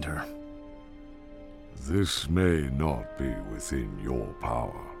find her. This may not be within your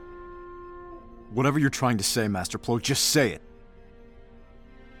power. Whatever you're trying to say, Master Plo, just say it.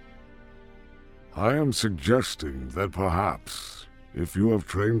 I am suggesting that perhaps, if you have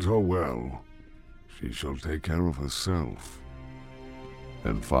trained her well, she shall take care of herself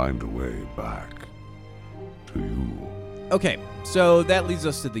and find a way back to you. Okay, so that leads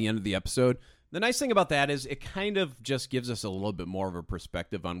us to the end of the episode. The nice thing about that is it kind of just gives us a little bit more of a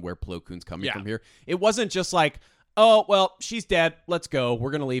perspective on where Plo Koon's coming from here. It wasn't just like, oh, well, she's dead. Let's go.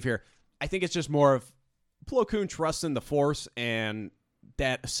 We're going to leave here. I think it's just more of Plo Koon trusts in the Force and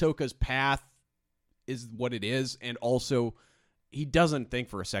that Ahsoka's path is what it is. And also, he doesn't think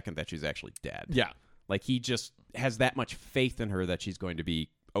for a second that she's actually dead. Yeah. Like, he just has that much faith in her that she's going to be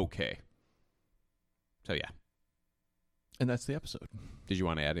okay. So, yeah. And that's the episode. Did you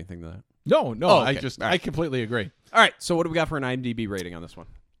want to add anything to that? No. Oh, okay. I completely agree. All right. So what do we got for an IMDb rating on this one?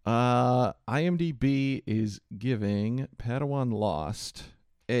 IMDb is giving Padawan Lost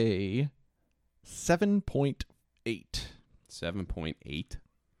a 7.8.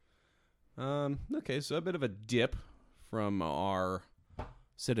 7.8. Okay, so a bit of a dip from our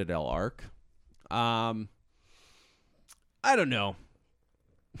Citadel arc. I don't know.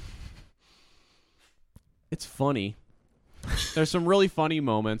 It's funny. There's some really funny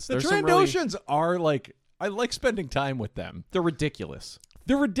moments. The There's Trandoshans are like, I like spending time with them. They're ridiculous.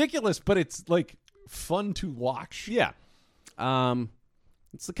 They're ridiculous, but it's like fun to watch. Yeah.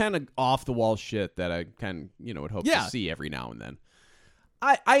 It's the kind of off the wall shit that I kind of, would hope to see every now and then.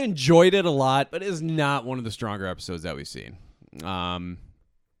 I enjoyed it a lot, but it is not one of the stronger episodes that we've seen.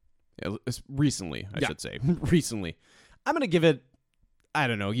 Recently, I should say. Recently. I'm going to give it, I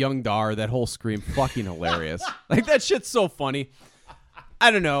don't know, Young Dar, that whole scream, fucking hilarious. Like, that shit's so funny.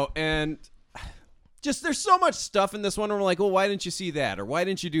 I don't know, and just there's so much stuff in this one where we're like, well, why didn't you see that? Or why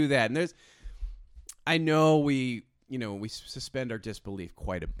didn't you do that? And I know we suspend our disbelief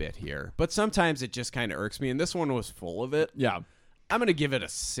quite a bit here, but sometimes it just kind of irks me, and this one was full of it. Yeah. I'm going to give it a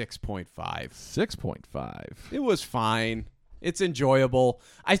 6.5. 6.5. It was fine. It's enjoyable.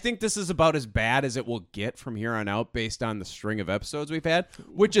 I think this is about as bad as it will get from here on out based on the string of episodes we've had,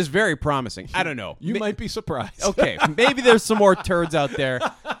 which is very promising. I don't know. You might be surprised. Okay, maybe there's some more turds out there,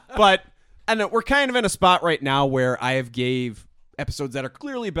 but we're kind of in a spot right now where I have gave episodes that are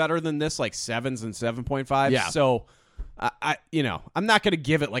clearly better than this, like 7s and 7.5. Yeah. So, I'm not going to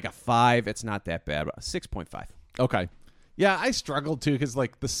give it like a 5. It's not that bad, but 6.5. Okay. Yeah, I struggled too because,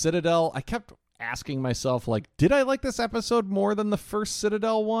 like, the Citadel, I kept asking myself, like, did I like this episode more than the first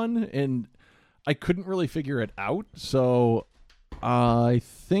Citadel one? And I couldn't really figure it out. So I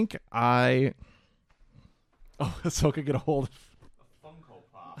think Oh, Ahsoka get a hold of a Funko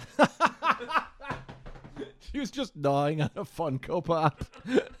Pop. She was just gnawing on a Funko Pop.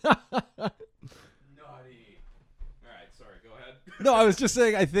 Naughty. All right, sorry, go ahead. No, I was just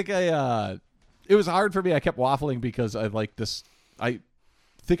saying, I think it was hard for me. I kept waffling because I like this. I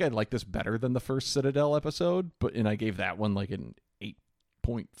think I like this better than the first Citadel episode, and I gave that one like an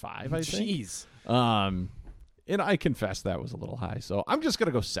 8.5, I think. Jeez. And I confess that was a little high, so I'm just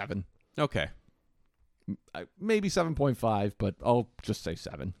gonna go 7. Okay. Maybe 7.5, but I'll just say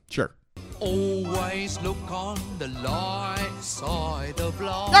 7. Sure. Always look on the light side of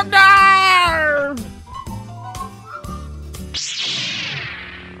life.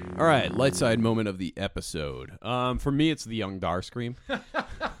 All right, light side moment of the episode. For me, it's the Young Dar scream.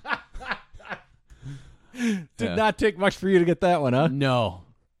 Did not take much for you to get that one, huh? No.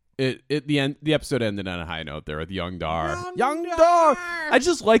 The episode ended on a high note there with Young Dar. Young Dar! I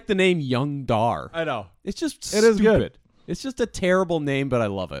just like the name Young Dar. I know. It's just It is stupid. good. It's just a terrible name, but I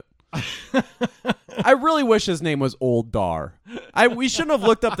love it. I really wish his name was Old Dar. We shouldn't have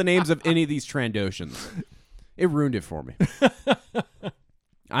looked up the names of any of these Trandoshans. It ruined it for me.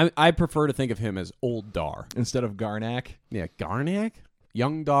 I prefer to think of him as Old Dar. Instead of Garnak. Yeah, Garnak?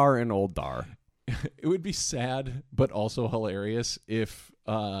 Young Dar and Old Dar. It would be sad, but also hilarious if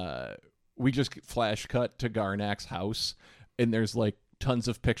we just flash cut to Garnak's house and there's like tons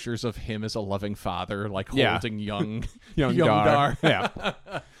of pictures of him as a loving father, like holding young Dar. Yeah.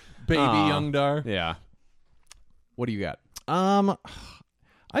 Baby Young Dar. Yeah. What do you got? I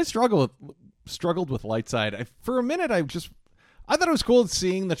struggled with Lightside. For a minute, I thought it was cool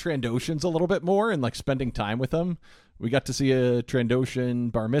seeing the Trandoshans a little bit more and like spending time with them. We got to see a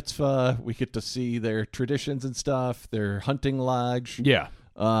Trandoshan Barmitzvah. We get to see their traditions and stuff, their hunting lodge. Yeah.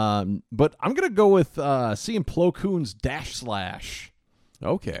 But I'm going to go with seeing Plo Koon's dash slash.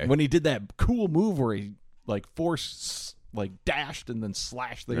 Okay. When he did that cool move where he like dashed and then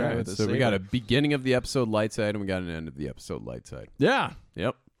slashed the guy with his saber. We got a beginning of the episode light side and we got an end of the episode light side. Yeah.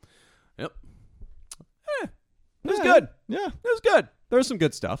 Yep. It was good. Yeah. It was good. There was some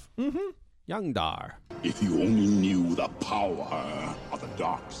good stuff. Mm-hmm. Young Dar. If you only knew the power of the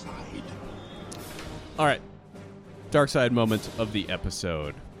dark side. All right. Dark side moment of the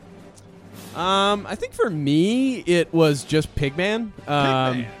episode. I think for me, it was just Pigman.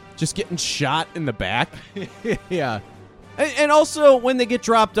 Just getting shot in the back. Yeah. And also when they get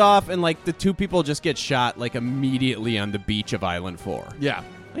dropped off and like the two people just get shot like immediately on the beach of Island 4. Yeah.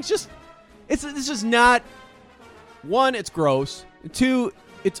 It's just not. One, it's gross. Two,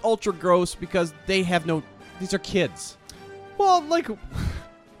 it's ultra gross because these are kids. Well, like,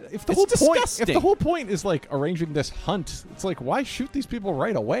 if the disgusting. whole point is like arranging this hunt, it's like, why shoot these people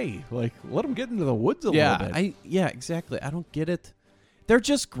right away? Like, let them get into the woods a little bit. Yeah, exactly. I don't get it. They're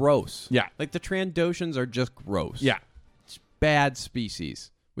just gross. Yeah. Like the Trandoshans are just gross. Yeah. Just bad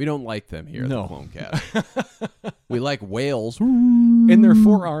species. We don't like them here at the Clone Cast. We like whales. And their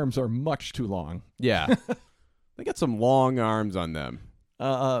forearms are much too long. Yeah. They got some long arms on them.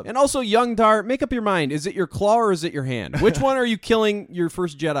 And also, young Dar, make up your mind. Is it your claw or is it your hand? Which one are you killing your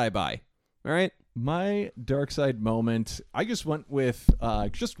first Jedi by? All right? My dark side moment, I just went with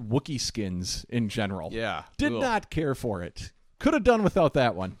just Wookiee skins in general. Yeah. Did not care for it. Could have done without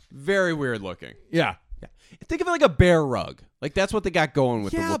that one. Very weird looking. Yeah. Think of it like a bear rug. Like, that's what they got going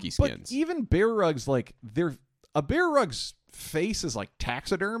with the Wookiee skins. But even bear rugs, like, a bear rug's face is, like,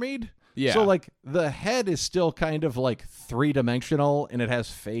 taxidermied. Yeah. So, like, the head is still kind of, like, three-dimensional, and it has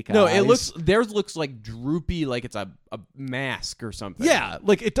fake eyes. No, theirs looks like droopy, like it's a mask or something. Yeah,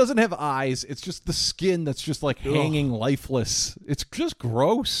 like, it doesn't have eyes. It's just the skin that's just, like, hanging lifeless. It's just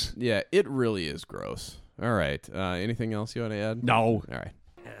gross. Yeah, it really is gross. All right. Anything else you want to add? No. All right.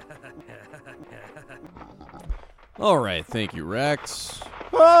 All right. Thank you, Rex.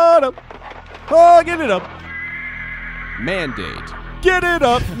 Oh, get it up. Mandate. Get it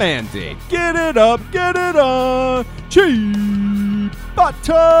up, mandate. Get it up, get it up. Cheap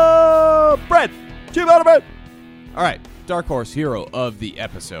butter bread. Cheap butter bread. All right, Dark Horse hero of the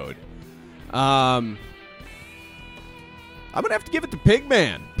episode. I'm going to have to give it to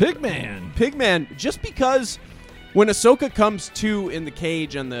Pigman. Pigman, just because when Ahsoka comes to in the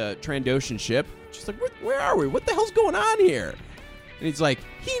cage on the Trandoshan ship, she's like, where are we? What the hell's going on here? And he's like,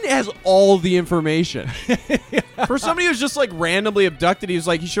 he has all the information. For somebody who's just like randomly abducted, he's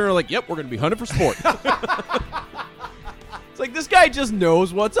sure like, yep, we're going to be hunted for sport. It's like, this guy just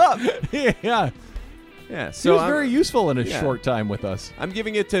knows what's up. Yeah. Yeah. So he was very useful in a short time with us. I'm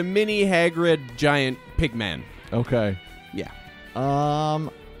giving it to Mini Hagrid Giant Pigman. Okay. Yeah.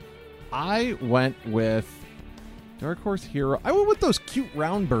 I went with Dark Horse hero. I went with those cute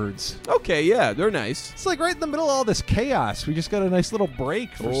round birds. Okay, yeah, they're nice. It's like right in the middle of all this chaos. We just got a nice little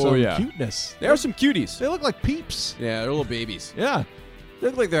break for some cuteness. They are some cuties. They look like peeps. Yeah, they're little babies. Yeah. They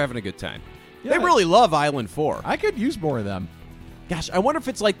look like they're having a good time. Yeah. They really love Island 4. I could use more of them. Gosh, I wonder if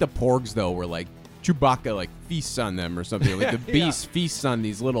it's like the Porgs, though, where like Chewbacca like feasts on them or something. Like the beast feasts on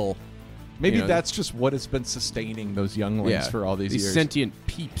these little... Maybe that's just what has been sustaining those younglings for all these years. Sentient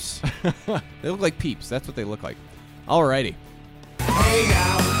peeps. They look like peeps. That's what they look like. Alrighty. Hey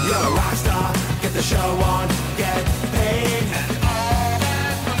now, you're a rock star. Get the show on, get paid.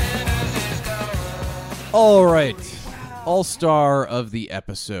 All right. All-star of the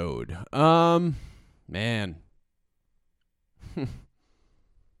episode. Man.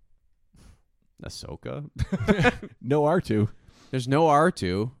 Ahsoka? No R2. There's no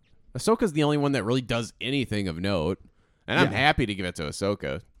R2. Ahsoka's the only one that really does anything of note. And I'm happy to give it to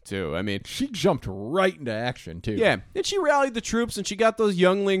Ahsoka, too. I mean, she jumped right into action, too. Yeah, and she rallied the troops, and she got those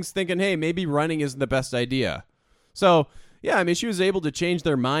younglings thinking, hey, maybe running isn't the best idea. So, yeah, I mean, she was able to change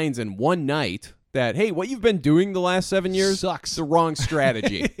their minds in one night that, hey, what you've been doing the last 7 years sucks. The wrong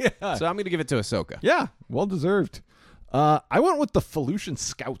strategy. So I'm going to give it to Ahsoka. Yeah, well deserved. I went with the Felucian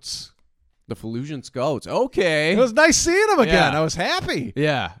Scouts. The Felucian Scouts. Okay. It was nice seeing them again. I was happy.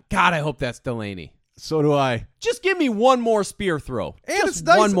 Yeah. God, I hope that's Delaney. So do I. Just give me one more spear throw. And just it's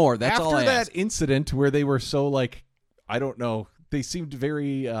nice one more. That's all I After that ask. incident where they were so, like, I don't know, they seemed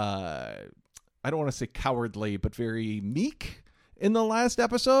very, I don't want to say cowardly, but very meek in the last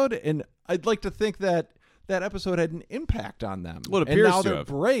episode. And I'd like to think that that episode had an impact on them. Well, it and appears now to they're have.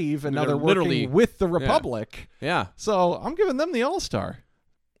 brave, and now They're they're literally working with the Republic. Yeah. So I'm giving them the All-Star.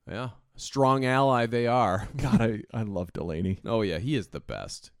 Yeah. Strong ally they are. God, I love Delaney. Oh, yeah. He is the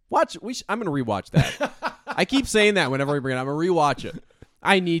best. I'm going to rewatch that. I keep saying that whenever we bring it up. I'm going to rewatch it.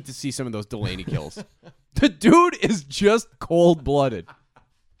 I need to see some of those Delaney kills. The dude is just cold-blooded.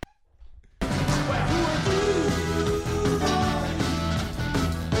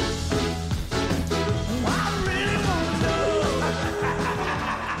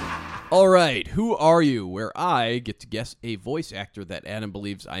 All right, who are you? Where I get to guess a voice actor that Adam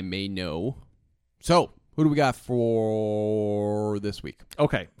believes I may know. So, who do we got for this week?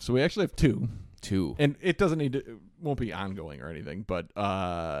 Okay, so we actually have two. And it won't be ongoing or anything, but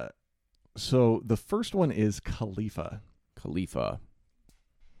so the first one is Khalifa.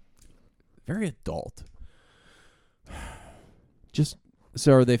 Very adult.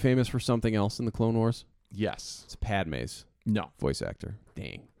 So are they famous for something else in the Clone Wars? Yes. It's Padme's. No. Voice actor.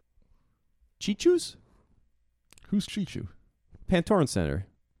 Dang. Chichu's? Who's Chichu? Pantoran Senator.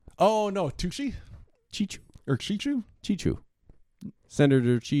 Oh, no. Tucci? Chichu. Or Chichu? Chichu.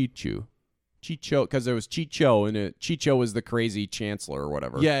 Senator Chichu. Chicho, because there was Chicho, and Chicho was the crazy chancellor or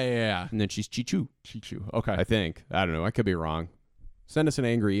whatever. Yeah. And then she's Chichu. Okay. I think. I don't know. I could be wrong. Send us an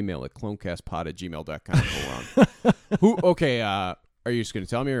angry email at clonecastpod@gmail.com. Okay, are you just going to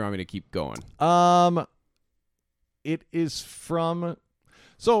tell me or want me to keep going? It is from...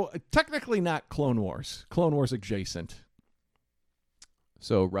 So, technically not Clone Wars. Clone Wars adjacent.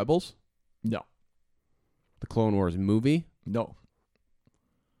 So, Rebels? No. The Clone Wars movie? No.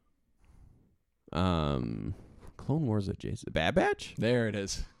 Clone Wars adjacent. Bad Batch? There it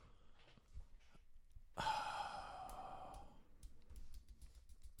is.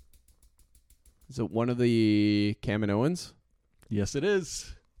 Is it one of the Kaminoans? Yes, it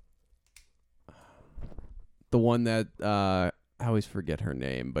is. The one that, I always forget her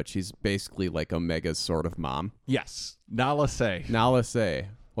name, but she's basically like Omega's sort of mom. Yes. Nala Se. Nala Se.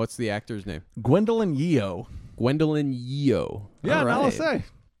 What's the actor's name? Gwendolyn Yeo. Gwendolyn Yeo. Yeah, All right. Nala Se.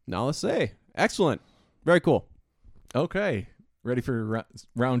 Nala Se. Excellent. Very cool. Okay. Ready for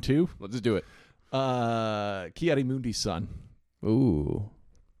round 2? Let's do it. Ki-Adi-Mundi's son. Ooh.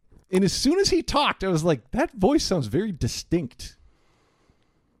 And as soon as he talked, I was like, that voice sounds very distinct.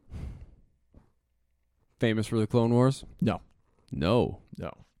 Famous for the Clone Wars? No. No.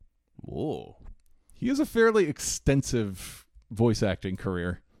 Whoa. He has a fairly extensive voice acting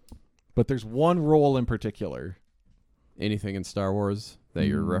career, but there's one role in particular. Anything in Star Wars that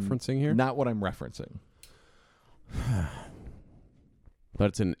you're referencing here? Not what I'm referencing.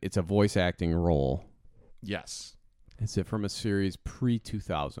 But it's a voice acting role. Yes. Is it from a series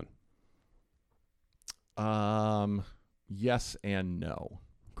pre-2000? Yes and no.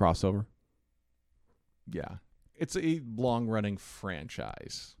 Crossover? Yeah. It's a long-running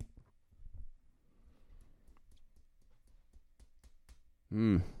franchise.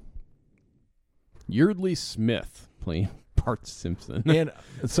 Yeardley Smith playing Bart Simpson. And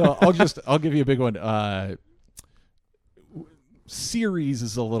so I'll give you a big one. Series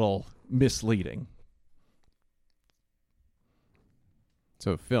is a little misleading.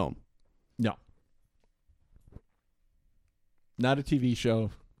 So film? No. Not a TV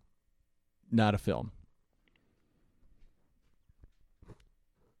show. Not a film.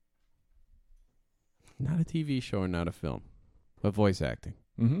 Not a TV show or not a film. But voice acting.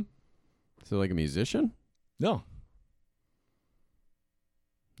 Mm-hmm. So like a musician? No.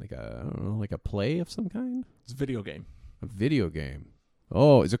 Like I don't know, like a play of some kind? It's a video game. A video game.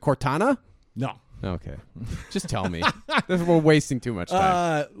 Oh, is it Cortana? No. Okay. Just tell me. We're wasting too much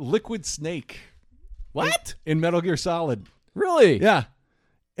time. Liquid Snake. What? In Metal Gear Solid. Really? Yeah.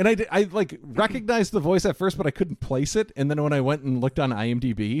 And I recognized the voice at first, but I couldn't place it. And then when I went and looked on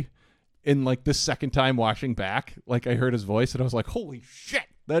IMDb, in like the second time watching back, like I heard his voice and I was like, holy shit,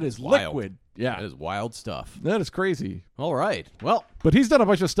 that is wild. Liquid. Yeah. That is wild stuff. That is crazy. All right. Well, but he's done a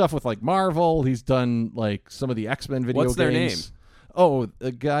bunch of stuff with like Marvel. He's done like some of the X-Men video games. What's their name? Oh,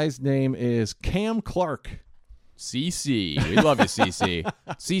 the guy's name is Cam Clark. CC. We love you, CC.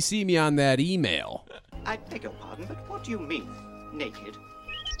 CC me on that email. I beg your pardon, but what do you mean, naked?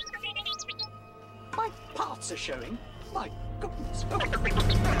 My parts are showing. My goodness. I'm a model.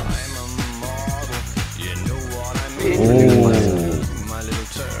 You know what I mean. My little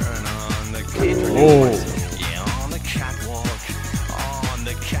turn on the catwalk. Yeah, on the catwalk. On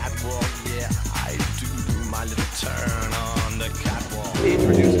the catwalk. Yeah, I do my little turn on the catwalk.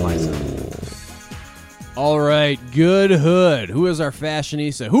 Introduce myself. All right, good hood. Who is our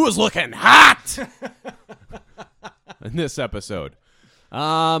fashionista? Who is looking hot in this episode?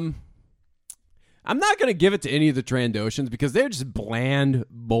 I'm not going to give it to any of the Trandoshans because they're just bland,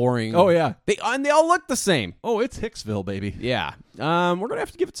 boring. Oh, yeah. They all look the same. Oh, it's Hicksville, baby. Yeah. We're going to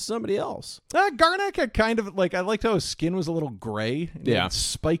have to give it to somebody else. Garnek had kind of, like, I liked how his skin was a little gray. And yeah. Had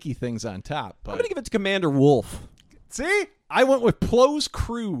spiky things on top. But... I'm going to give it to Commander Wolf. See? I went with Plo's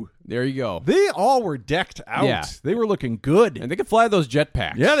crew. There you go. They all were decked out. Yeah. They were looking good. And they can fly those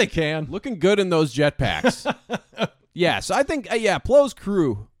jetpacks. Yeah, they can. Looking good in those jetpacks. Yeah, so I think, Plo's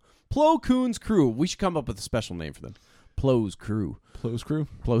crew. Plo Koon's crew. We should come up with a special name for them. Plo's crew. Plo's crew?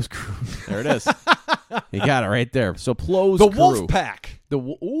 Plo's crew. There it is. You got it right there. So Plo's crew. The Wolf Pack.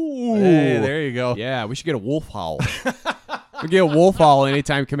 Ooh. Hey, there you go. Yeah, we should get a wolf howl. We get a wolf howl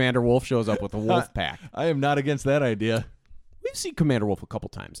anytime Commander Wolf shows up with a wolf pack. I am not against that idea. We've seen Commander Wolf a couple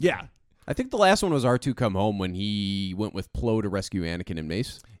times. Yeah. I think the last one was R2 Come Home when he went with Plo to rescue Anakin and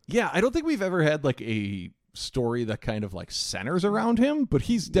Mace. Yeah, I don't think we've ever had like a story that kind of like centers around him, but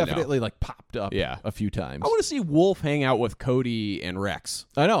he's definitely like popped up a few times. I want to see Wolf hang out with Cody and Rex.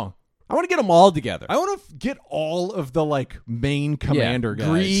 I know. I want to get them all together. I want to get all of the like main commander guys.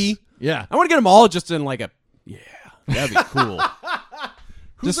 Gree. Yeah. I want to get them all just in like a that'd be cool.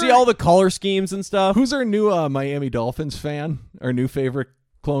 Just see all the color schemes and stuff. Who's our new Miami Dolphins fan? Our new favorite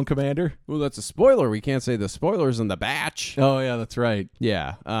Clone Commander. Well, that's a spoiler. We can't say the spoilers in the batch. Oh, yeah, that's right.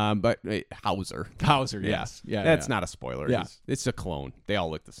 Yeah, but Hauser. Hauser, yes. Yeah, that's not a spoiler. Yeah. It's a clone. They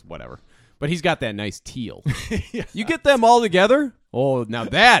all look this, whatever. But he's got that nice teal. Yeah. You get them all together? Oh, now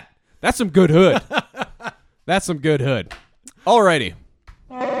that's some good hood. That's some good hood. Alrighty.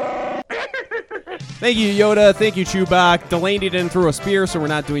 Thank you, Yoda. Thank you, Chewbacca. Delaney didn't throw a spear, so we're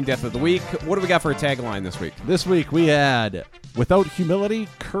not doing Death of the Week. What do we got for a tagline this week? This week we had, without humility,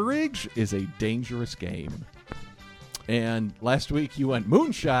 courage is a dangerous game. And last week you went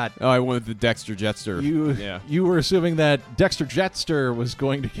Moonshot. Oh, I went with the Dexter Jetster. You were assuming that Dexter Jetster was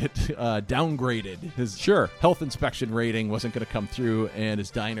going to get downgraded. His health inspection rating wasn't going to come through, and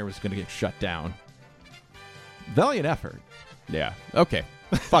his diner was going to get shut down. Valiant effort. Yeah. Okay.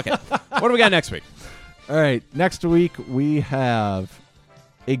 Fuck it. What do we got next week? All right. Next week we have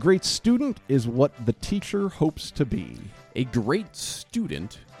a great student is what the teacher hopes to be. A great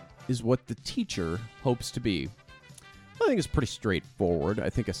student is what the teacher hopes to be. I think it's pretty straightforward. I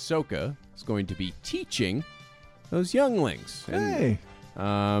think Ahsoka is going to be teaching those younglings. Hey.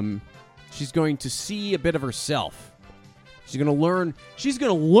 And, she's going to see a bit of herself. She's going to learn. She's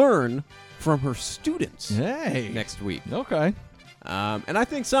going to learn from her students. Hey. Next week. Okay. And I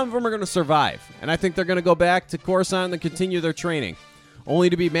think some of them are going to survive. And I think they're going to go back to Coruscant and continue their training, only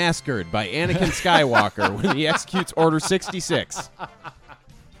to be massacred by Anakin Skywalker when he executes Order 66.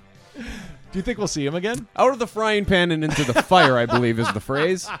 Do you think we'll see him again? Out of the frying pan and into the fire, I believe is the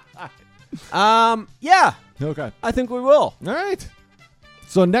phrase. Yeah. Okay. I think we will. All right.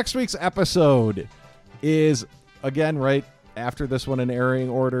 So next week's episode is, again, right after this one in airing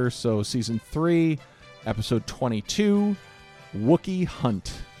order. So Season 3, Episode 22, Wookiee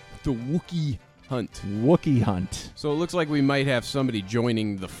Hunt. The Wookiee Hunt. Wookiee Hunt. So it looks like we might have somebody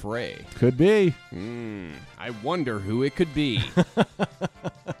joining the fray. Could be. I wonder who it could be.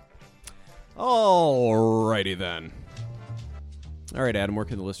 Alrighty then. All right, Adam, where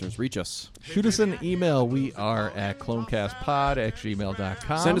can the listeners reach us? Shoot us an email. We are at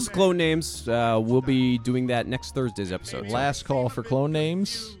clonecastpod@gmail.com. Send us clone names. We'll be doing that next Thursday's episode. Last call for clone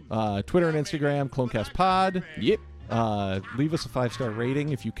names. Twitter and Instagram, clonecastpod. Yep. Leave us a 5-star rating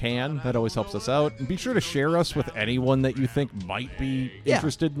if you can. That always helps us out. And be sure to share us with anyone that you think might be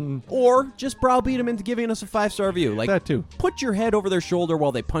interested in. Or just browbeat them into giving us a 5-star review. Like that too. Put your head over their shoulder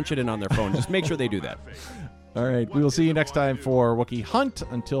while they punch it in on their phone. Just make sure they do that. All right. We will see you next time for Wookiee Hunt.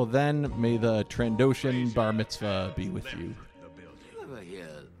 Until then, may the Trandoshan Barmitzvah be with you. You ever hear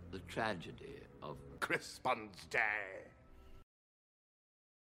the tragedy of Crispin's Day?